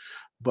price,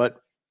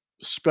 but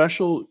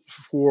special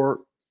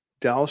for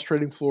Dallas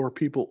Trading Floor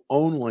people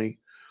only,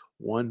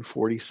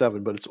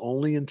 $147, but it's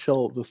only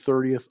until the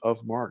 30th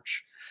of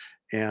March.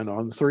 And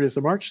on the 30th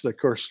of March, the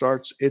course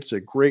starts. It's a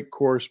great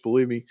course.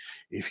 Believe me,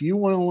 if you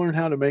want to learn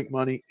how to make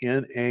money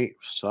in a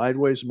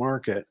sideways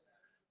market,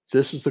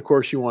 this is the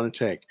course you want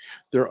to take.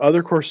 There are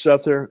other courses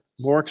out there,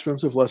 more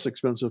expensive, less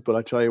expensive, but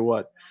I tell you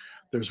what,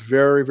 there's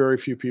very, very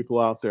few people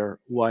out there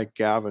like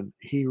Gavin.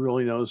 He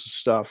really knows the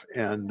stuff,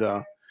 and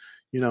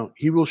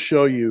he will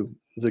show you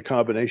the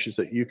combinations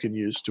that you can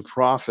use to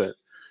profit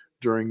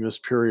during this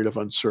period of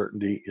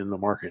uncertainty in the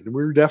market. And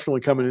we're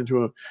definitely coming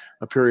into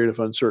a period of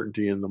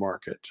uncertainty in the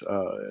market.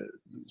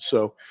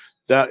 So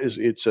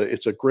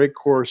it's a great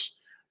course,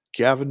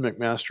 Gavin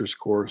McMaster's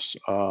course,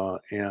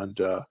 and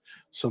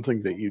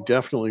something that you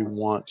definitely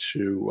want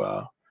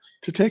to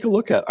take a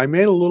look at. I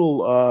made a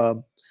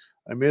little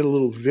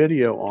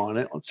video on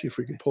it. Let's see if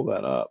we can pull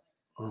that up.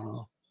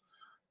 I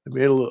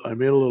made a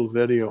little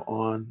video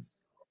on.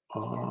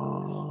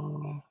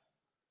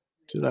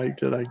 Did I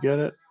get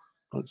it?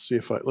 Let's see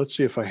if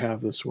I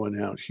have this one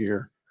out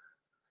here.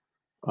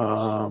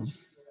 A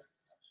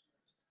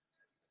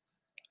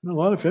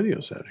lot of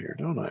videos out here,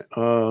 don't I?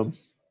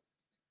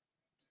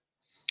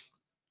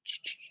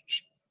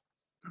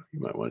 You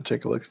might want to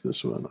take a look at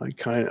this one.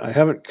 I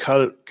haven't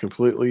cut it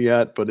completely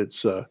yet, but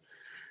it's a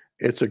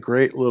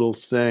great little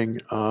thing.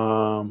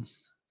 And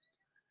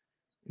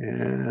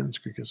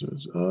because it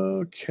was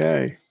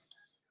okay.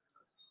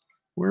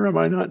 Where am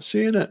I not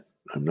seeing it?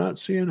 I'm not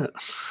seeing it.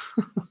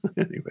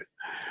 Anyway,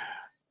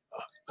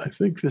 I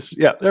think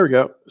yeah, there we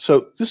go.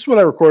 So this is what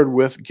I recorded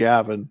with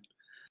Gavin.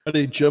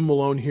 Jim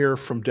Malone here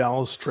from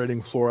Dallas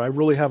Trading Floor. I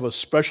really have a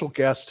special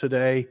guest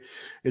today.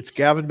 It's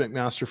Gavin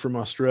McMaster from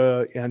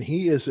Australia, and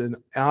he is an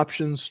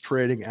options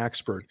trading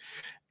expert.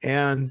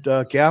 And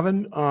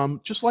Gavin,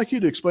 just like you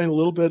to explain a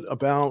little bit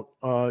about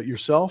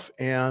yourself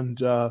and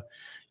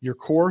your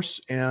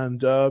course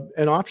and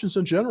options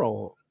in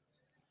general.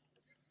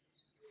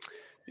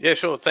 Yeah,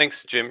 sure.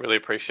 Thanks, Jim. Really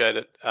appreciate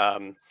it.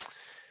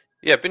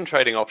 Yeah, I've been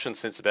trading options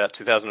since about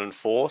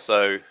 2004,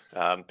 so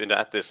been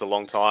at this a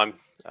long time.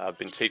 I've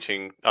been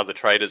teaching other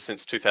traders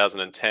since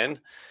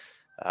 2010.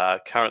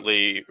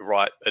 Currently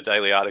write a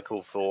daily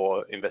article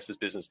for Investors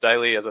Business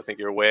Daily, as I think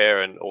you're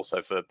aware, and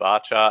also for Bar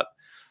Chart.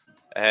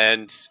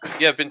 And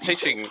yeah, I've been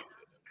teaching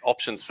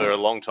options for a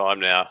long time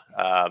now.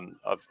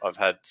 I've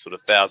had sort of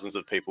thousands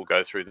of people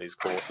go through these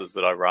courses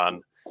that I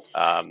run.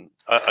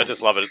 I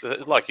just love it.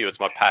 It's, like you,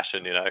 it's my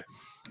passion, and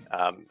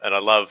I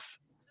love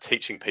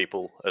teaching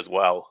people as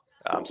well.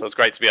 So it's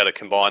great to be able to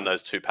combine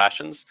those two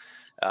passions.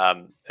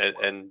 And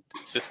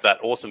it's just that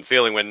awesome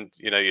feeling when,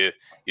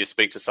 you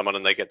speak to someone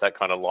and they get that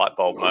kind of light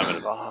bulb moment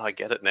of, oh, I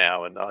get it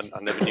now. And I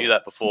never knew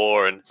that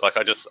before. And like,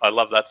 I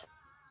love that.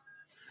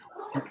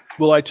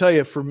 Well, I tell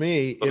you, for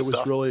me, it was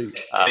really,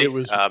 it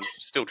was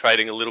still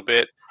trading a little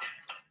bit.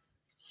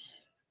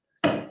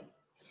 I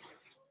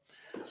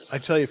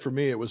tell you, for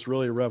me, it was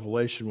really a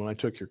revelation when I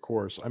took your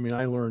course. I mean,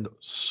 I learned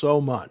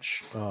so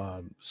much,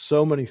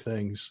 so many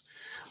things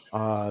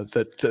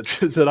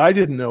that I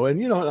didn't know.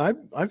 And,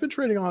 I've been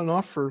trading on and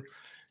off for,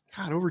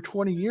 God, over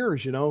 20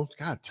 years,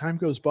 God, time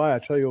goes by. I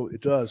tell you,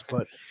 it does.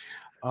 But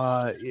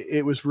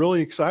it was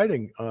really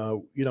exciting.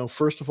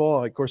 First of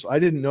all, of course, I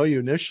didn't know you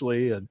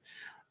initially, and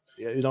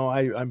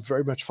I'm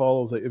very much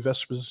follow the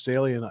Invesco Business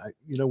Daily, and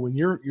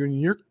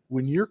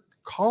when your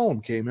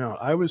column came out,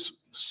 I was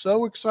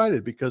so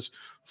excited because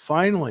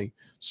finally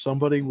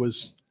somebody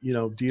was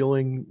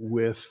dealing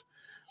with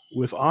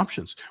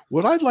options.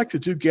 What I'd like to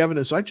do, Gavin,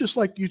 is I'd just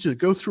like you to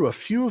go through a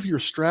few of your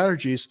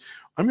strategies.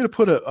 I'm going to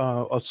put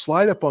a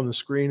slide up on the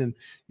screen, and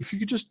if you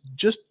could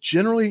just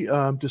generally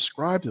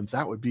describe them,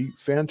 that would be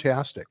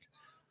fantastic.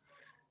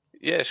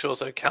 Yeah, sure.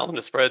 So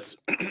calendar spreads,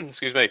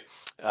 excuse me,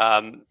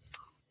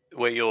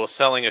 where you're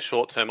selling a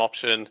short-term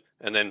option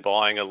and then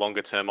buying a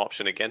longer-term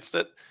option against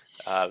it.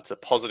 It's a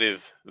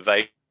positive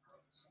Vega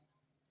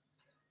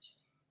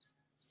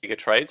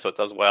trade, so it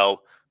does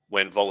well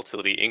when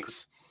volatility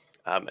increases.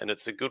 And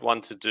it's a good one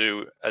to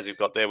do, as you've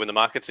got there, when the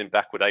market's in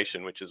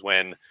backwardation, which is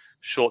when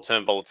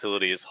short-term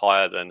volatility is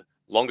higher than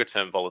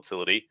longer-term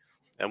volatility.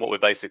 And what we're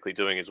basically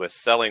doing is we're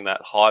selling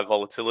that high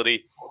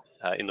volatility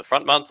in the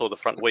front month or the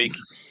front week,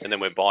 and then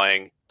we're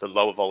buying the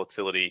lower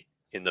volatility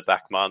in the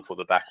back month or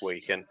the back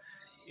week. And,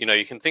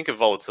 you can think of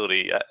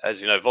volatility, as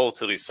you know,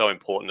 volatility is so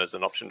important as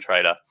an option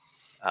trader.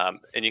 And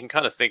you can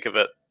kind of think of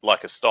it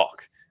like a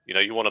stock.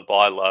 You want to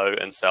buy low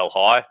and sell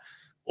high,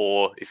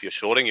 or if you're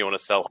shorting, you want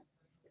to sell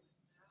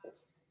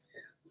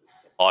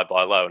high,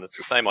 buy low. And it's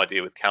the same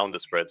idea with calendar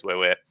spreads, where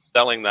we're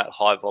selling that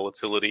high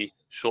volatility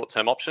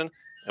short-term option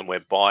and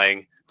we're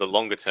buying the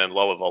longer-term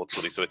lower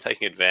volatility. So we're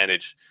taking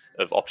advantage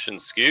of option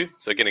skew.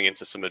 So getting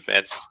into some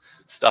advanced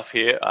stuff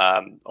here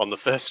on the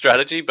first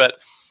strategy, but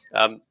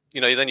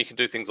then you can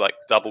do things like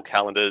double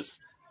calendars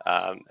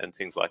and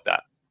things like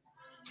that.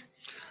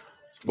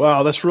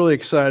 Wow, that's really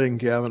exciting,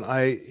 Gavin.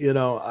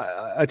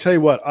 I tell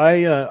you what,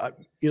 I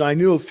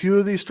knew a few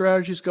of these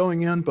strategies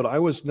going in, but I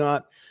was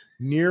not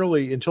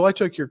nearly, until I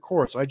took your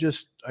course. I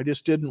just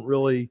didn't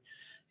really,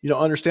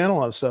 understand a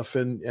lot of stuff,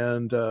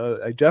 and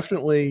I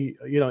definitely,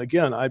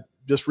 again, I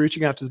just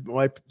reaching out to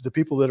the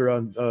people that are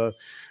on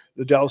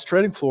the Dallas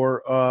trading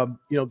floor.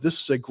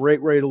 This is a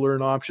great way to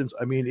learn options.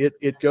 I mean,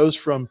 it goes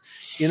from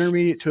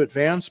intermediate to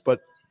advanced, but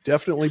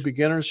definitely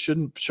beginners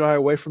shouldn't shy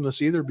away from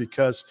this either,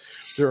 because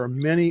there are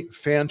many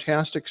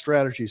fantastic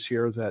strategies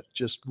here that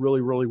just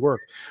really, really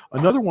work.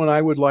 Another one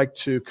I would like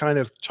to kind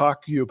of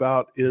talk to you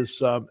about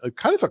is a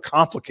kind of a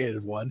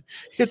complicated one.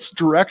 It's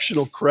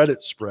directional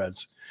credit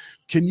spreads.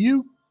 Can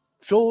you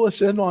fill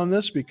us in on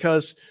this?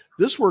 Because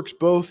this works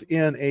both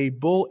in a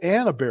bull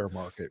and a bear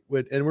market,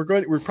 and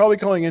we're probably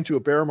going into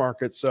a bear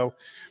market, so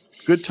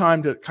good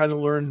time to kind of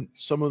learn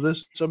some of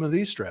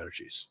these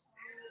strategies.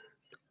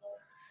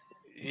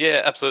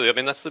 Yeah, absolutely. I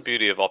mean, that's the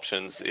beauty of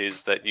options,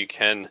 is that you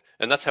can,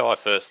 and that's how I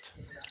first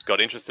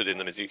got interested in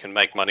them, is you can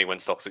make money when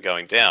stocks are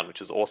going down, which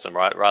is awesome,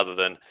 right? Rather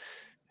than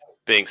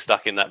being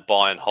stuck in that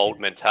buy and hold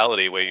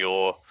mentality where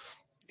you're,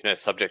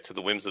 subject to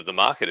the whims of the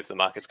market. If the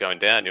market's going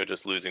down, you're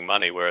just losing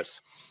money. Whereas,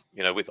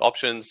 with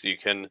options, you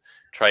can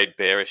trade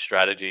bearish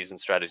strategies and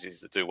strategies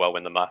that do well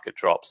when the market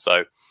drops.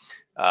 So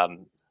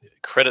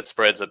credit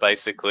spreads are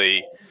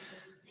basically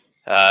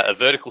a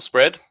vertical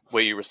spread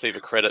where you receive a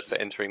credit for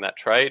entering that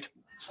trade.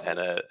 And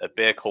a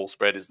bear call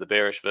spread is the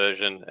bearish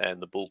version,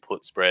 and the bull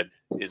put spread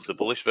is the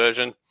bullish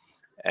version.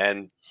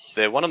 And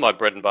they're one of my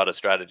bread and butter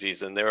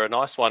strategies, and they're a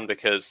nice one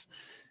because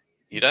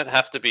you don't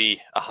have to be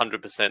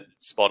 100%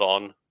 spot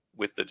on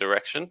with the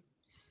direction.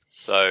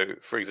 So,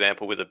 for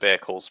example, with a bear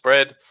call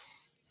spread,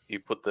 you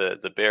put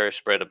the bearish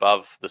spread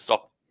above the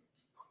stock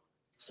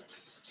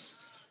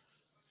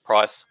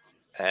price,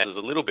 and as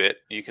a little bit,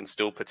 you can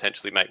still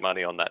potentially make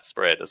money on that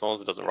spread as long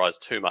as it doesn't rise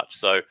too much.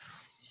 So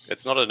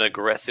it's not an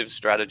aggressive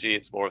strategy.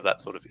 It's more of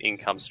that sort of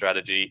income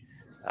strategy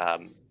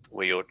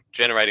where you're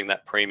generating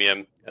that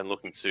premium and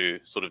looking to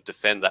sort of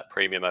defend that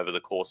premium over the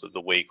course of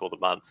the week or the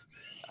month.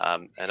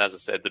 And as I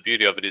said, the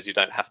beauty of it is you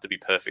don't have to be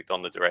perfect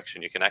on the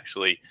direction. You can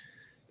actually,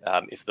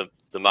 if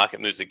the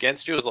market moves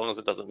against you, as long as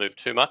it doesn't move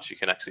too much, you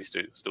can actually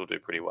still do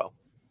pretty well.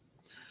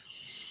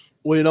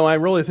 Well, I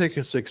really think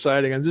it's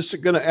exciting. I'm just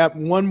going to add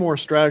one more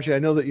strategy. I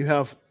know that you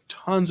have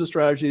tons of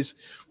strategies.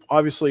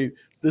 Obviously,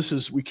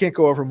 we can't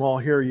go over them all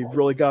here. You've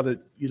really got to,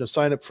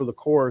 sign up for the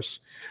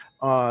course.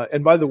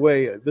 And by the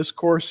way, this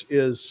course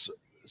is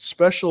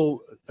special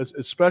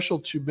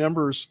to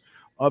members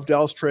of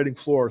Dallas Trading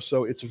Floor.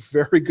 So it's a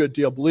very good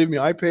deal. Believe me,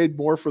 I paid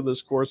more for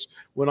this course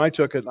when I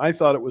took it, and I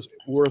thought it was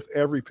worth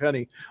every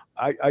penny.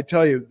 I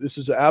tell you, this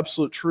is the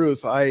absolute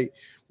truth. I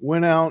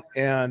went out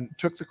and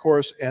took the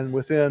course, and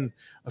within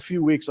a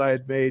few weeks, I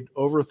had made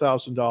over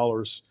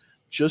 $1,000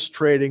 just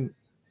trading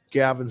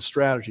Gavin's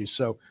strategies.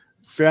 So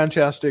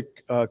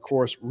fantastic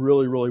course,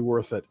 really, really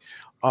worth it.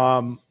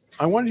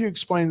 I wanted you to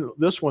explain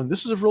this one.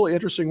 This is a really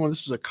interesting one.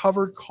 This is a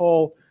covered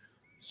call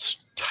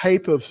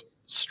type of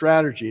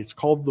strategy. It's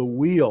called the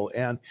wheel,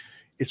 and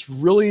it's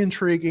really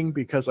intriguing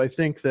because I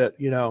think that,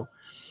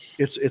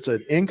 it's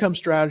an income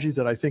strategy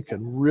that I think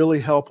can really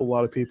help a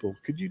lot of people.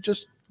 Could you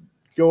just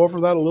go over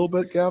that a little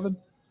bit, Gavin?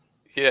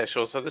 Yeah,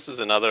 sure. So this is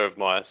another of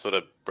my sort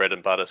of bread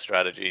and butter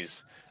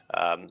strategies.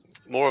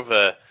 More of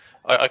a,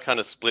 I kind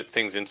of split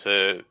things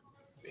into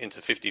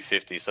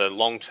 50-50. So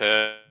long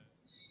term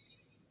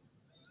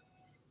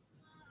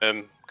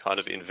kind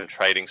of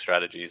trading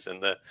strategies,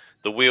 and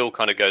the wheel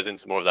kind of goes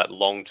into more of that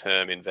long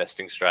term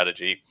investing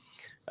strategy,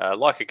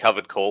 like a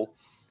covered call,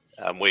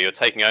 where you're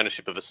taking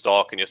ownership of a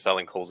stock and you're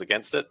selling calls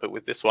against it. But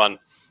with this one,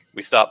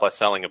 we start by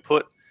selling a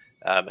put.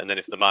 And then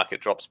if the market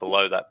drops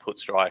below that put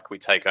strike, we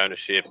take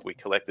ownership, we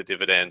collect the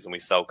dividends, and we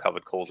sell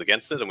covered calls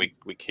against it, and we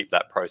keep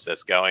that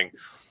process going.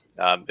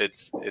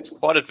 It's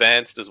quite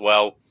advanced as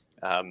well,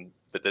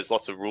 but there's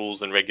lots of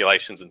rules and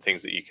regulations and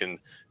things that you can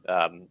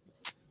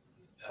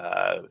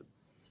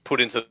put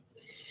into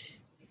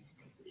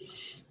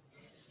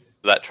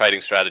that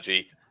trading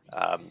strategy.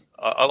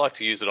 I like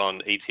to use it on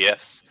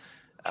ETFs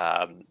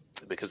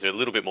because they're a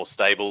little bit more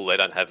stable. They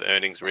don't have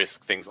earnings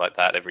risk, things like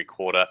that every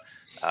quarter.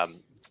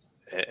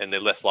 And they're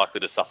less likely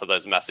to suffer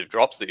those massive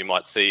drops that you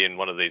might see in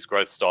one of these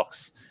growth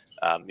stocks,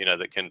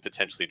 that can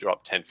potentially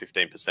drop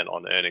 10-15%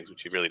 on earnings,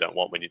 which you really don't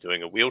want when you're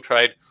doing a wheel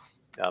trade.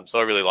 So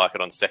I really like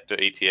it on sector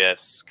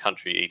ETFs,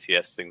 country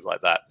ETFs, things like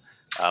that.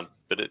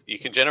 But you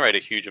can generate a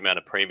huge amount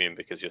of premium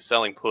because you're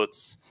selling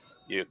puts,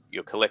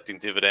 you're collecting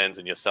dividends,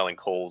 and you're selling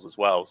calls as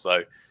well.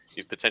 So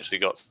you've potentially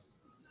got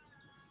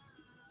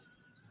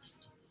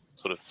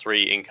sort of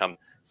 3 income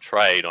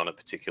trade on a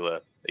particular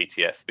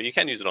ETF, but you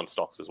can use it on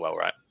stocks as well,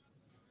 right?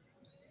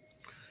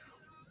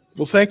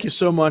 Well, thank you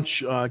so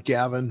much,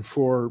 Gavin,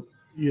 for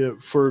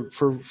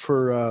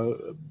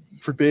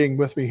being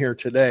with me here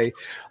today.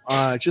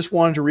 Just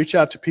wanted to reach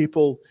out to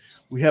people.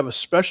 We have a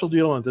special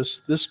deal on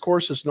this. This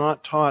course is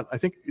not taught. I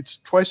think it's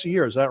twice a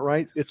year. Is that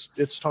right? It's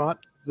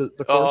taught the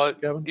course,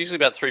 Gavin? Usually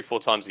about 3-4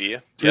 times a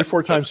year.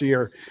 3-4 times a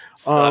year.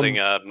 Starting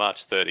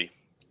March 30.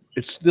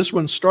 This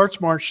one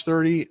starts March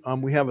 30.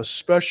 We have a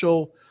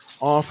special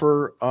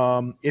offer.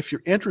 If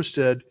you're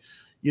interested,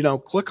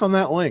 click on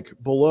that link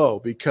below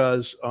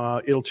because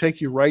it'll take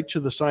you right to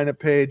the sign up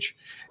page.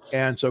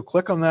 And so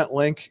click on that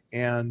link,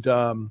 and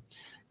and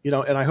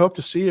I hope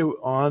to see you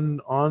on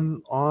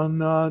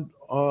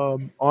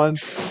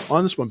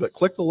this one. But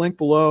click the link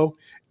below,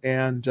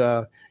 and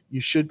you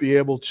should be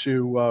able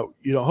to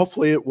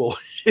hopefully it will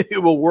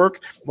it will work.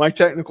 My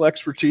technical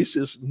expertise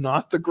is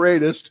not the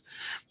greatest,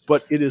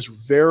 but it is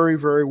very,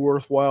 very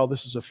worthwhile.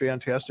 This is a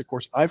fantastic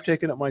course. I've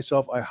taken it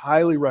myself. I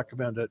highly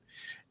recommend it.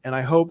 And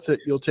I hope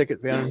that you'll take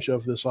advantage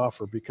of this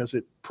offer because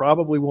it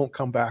probably won't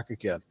come back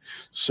again.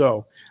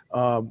 So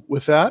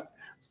with that,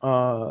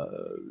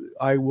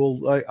 I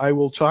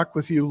will talk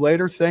with you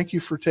later. Thank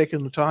you for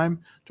taking the time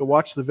to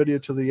watch the video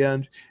to the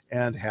end,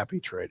 and happy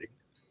trading.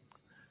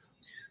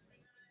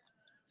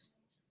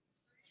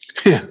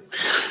 Yeah.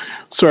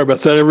 Sorry about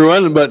that,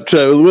 everyone, but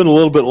it went a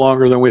little bit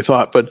longer than we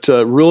thought, but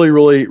really,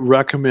 really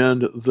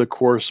recommend the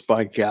course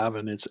by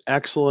Gavin. It's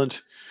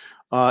excellent.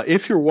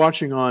 If you're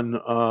watching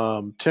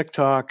on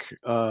TikTok,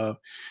 you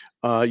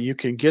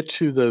can get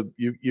to the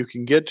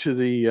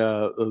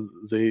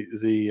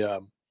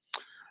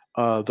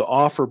the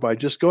offer by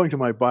just going to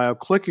my bio,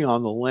 clicking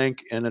on the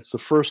link, and it's the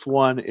first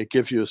one. It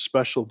gives you a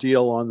special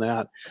deal on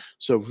that.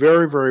 So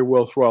very, very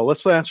worthwhile.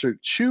 Let's answer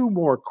 2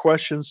 more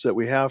questions that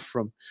we have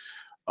from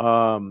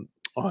on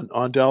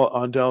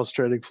Dallas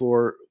Trading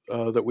Floor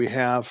that we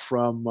have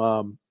from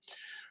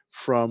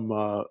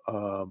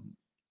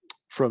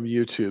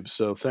YouTube.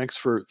 So thanks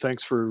for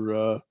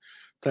that.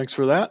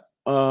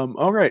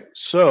 All right,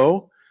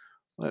 so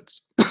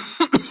let's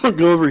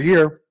go over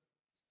here.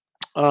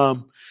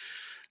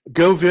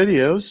 Go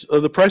videos.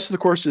 The price of the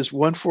course is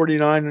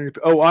 $149.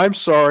 Oh, I'm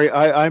sorry.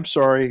 I'm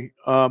sorry.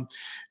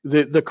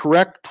 The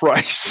correct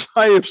price.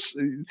 I have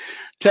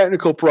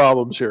technical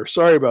problems here.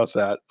 Sorry about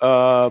that.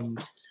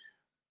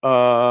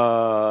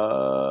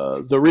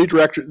 The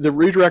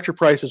redirector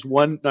price is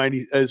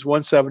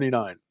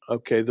 $179.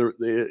 Okay, it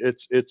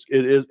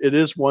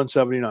is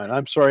 $179.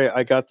 I'm sorry,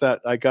 I got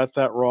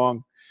that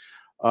wrong.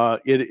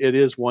 It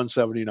is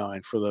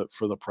 $179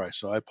 for the price.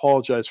 So I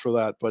apologize for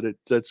that, but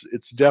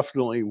it's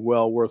definitely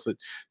well worth it.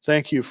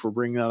 Thank you for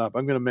bringing that up.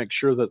 I'm going to make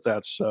sure that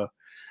that's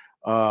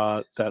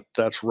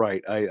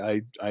right.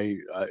 I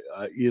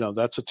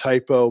that's a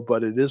typo,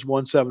 but it is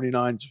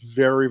 $179. It's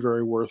very,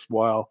 very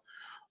worthwhile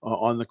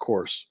on the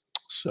course.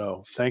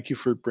 So thank you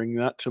for bringing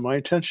that to my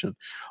attention.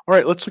 All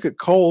right, let's look at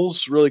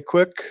Kohl's really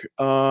quick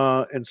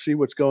and see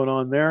what's going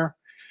on there.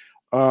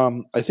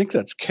 I think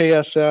that's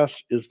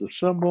KSS is the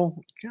symbol.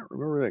 I can't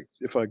remember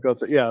if I got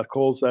that. Yeah,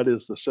 Kohl's, that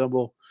is the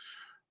symbol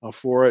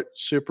for it.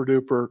 Super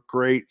duper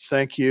great.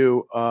 Thank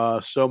you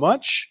so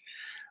much.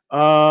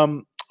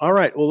 All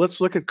right, well, let's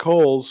look at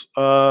Kohl's.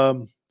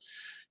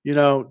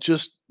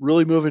 Just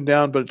really moving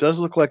down, but it does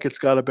look like it's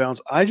got a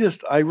bounce.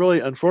 I really,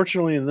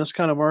 unfortunately, in this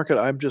kind of market,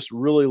 I'm just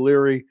really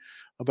leery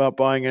about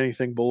buying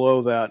anything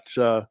below that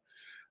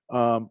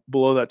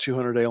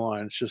 200-day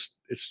line.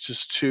 It's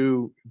just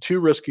too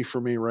risky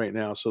for me right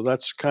now. So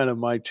that's kind of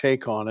my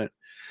take on it.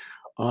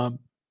 All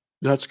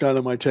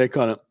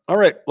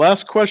right,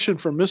 last question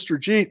from Mr.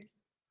 Jeet.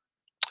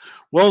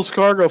 Wells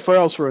Fargo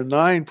files for a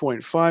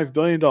 $9.5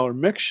 billion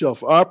mixed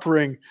shelf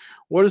offering.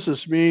 What does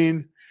this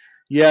mean?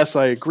 Yes,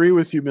 I agree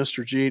with you,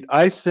 Mr. Jeet.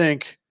 I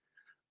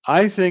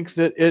think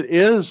that it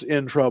is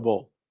in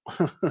trouble.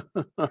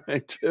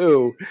 I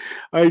do.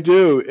 I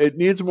do. It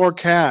needs more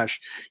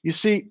cash. You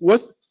see,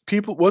 what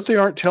they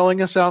aren't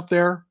telling us out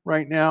there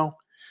right now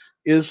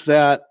is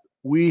that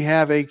we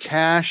have a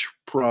cash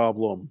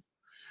problem.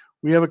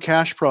 We have a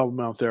cash problem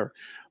out there.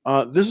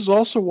 This is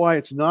also why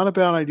it's not a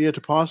bad idea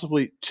to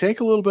possibly take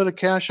a little bit of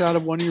cash out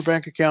of one of your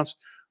bank accounts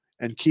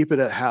and keep it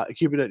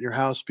at your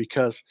house,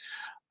 because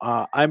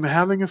I'm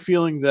having a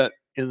feeling that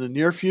in the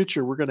near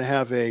future we're going to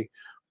have a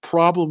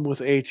problem with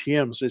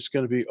ATMs. It's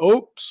going to be,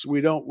 oops,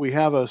 we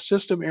have a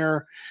system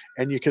error,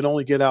 and you can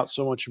only get out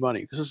so much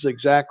money. This is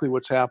exactly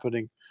what's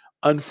happening,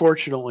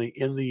 unfortunately,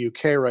 in the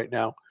UK right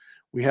now.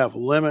 We have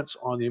limits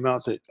on the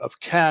amount of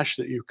cash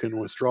that you can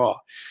withdraw.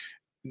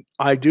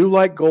 I do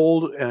like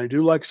gold and I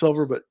do like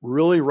silver, but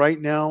really right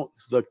now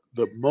the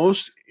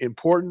most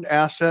important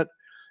asset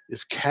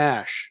is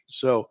cash.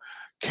 So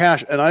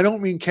cash, and I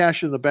don't mean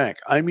cash in the bank.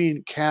 I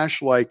mean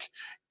cash like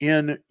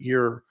in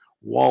your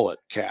wallet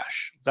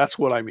cash. That's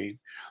what I mean.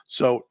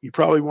 So you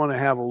probably want to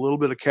have a little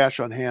bit of cash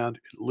on hand,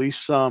 at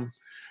least some,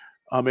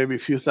 maybe a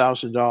few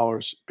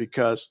 $1,000s,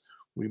 because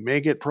we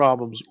may get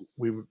problems.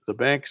 The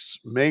banks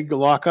may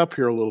lock up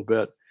here a little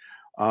bit.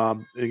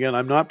 Again,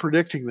 I'm not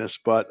predicting this,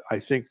 but I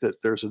think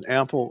that there's an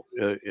ample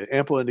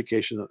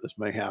indication that this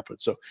may happen.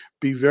 So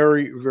be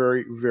very,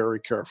 very,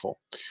 very careful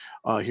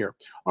here.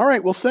 All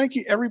right. Well, thank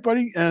you,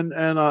 everybody, and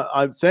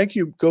I thank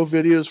you, Go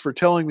Videos, for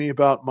telling me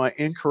about my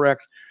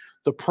incorrect.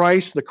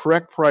 The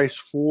correct price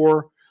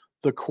for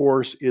the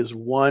course is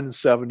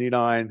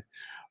 179.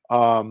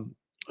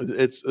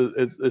 That's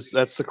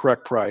the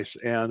correct price,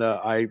 and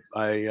I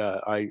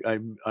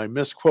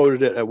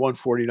misquoted it at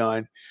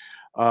 149.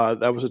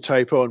 That was a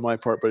typo on my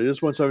part, but it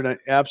is 179.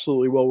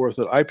 Absolutely well worth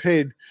it. I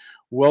paid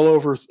well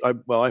over.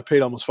 I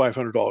paid almost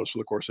 $500 for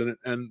the course,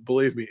 and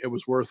believe me, it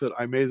was worth it.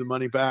 I made the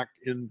money back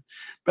in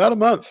about a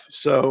month,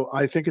 so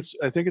I think it's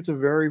a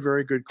very,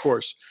 very good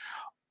course.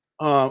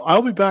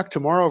 I'll be back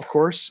tomorrow, of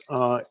course,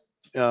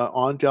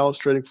 on Dallas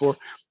Trading Floor.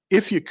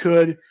 If you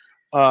could,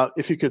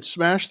 if you could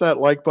smash that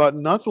like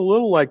button, not the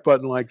little like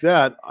button like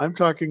that. I'm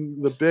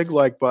talking the big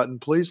like button.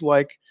 Please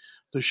like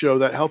the show.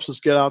 That helps us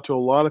get out to a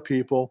lot of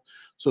people.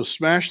 So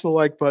smash the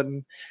like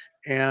button,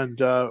 and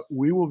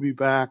we will be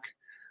back.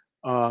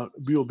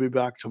 We will be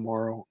back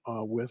tomorrow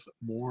with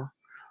more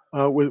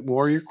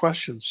of your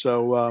questions.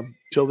 So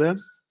till then,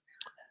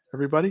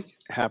 everybody,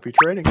 happy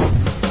trading.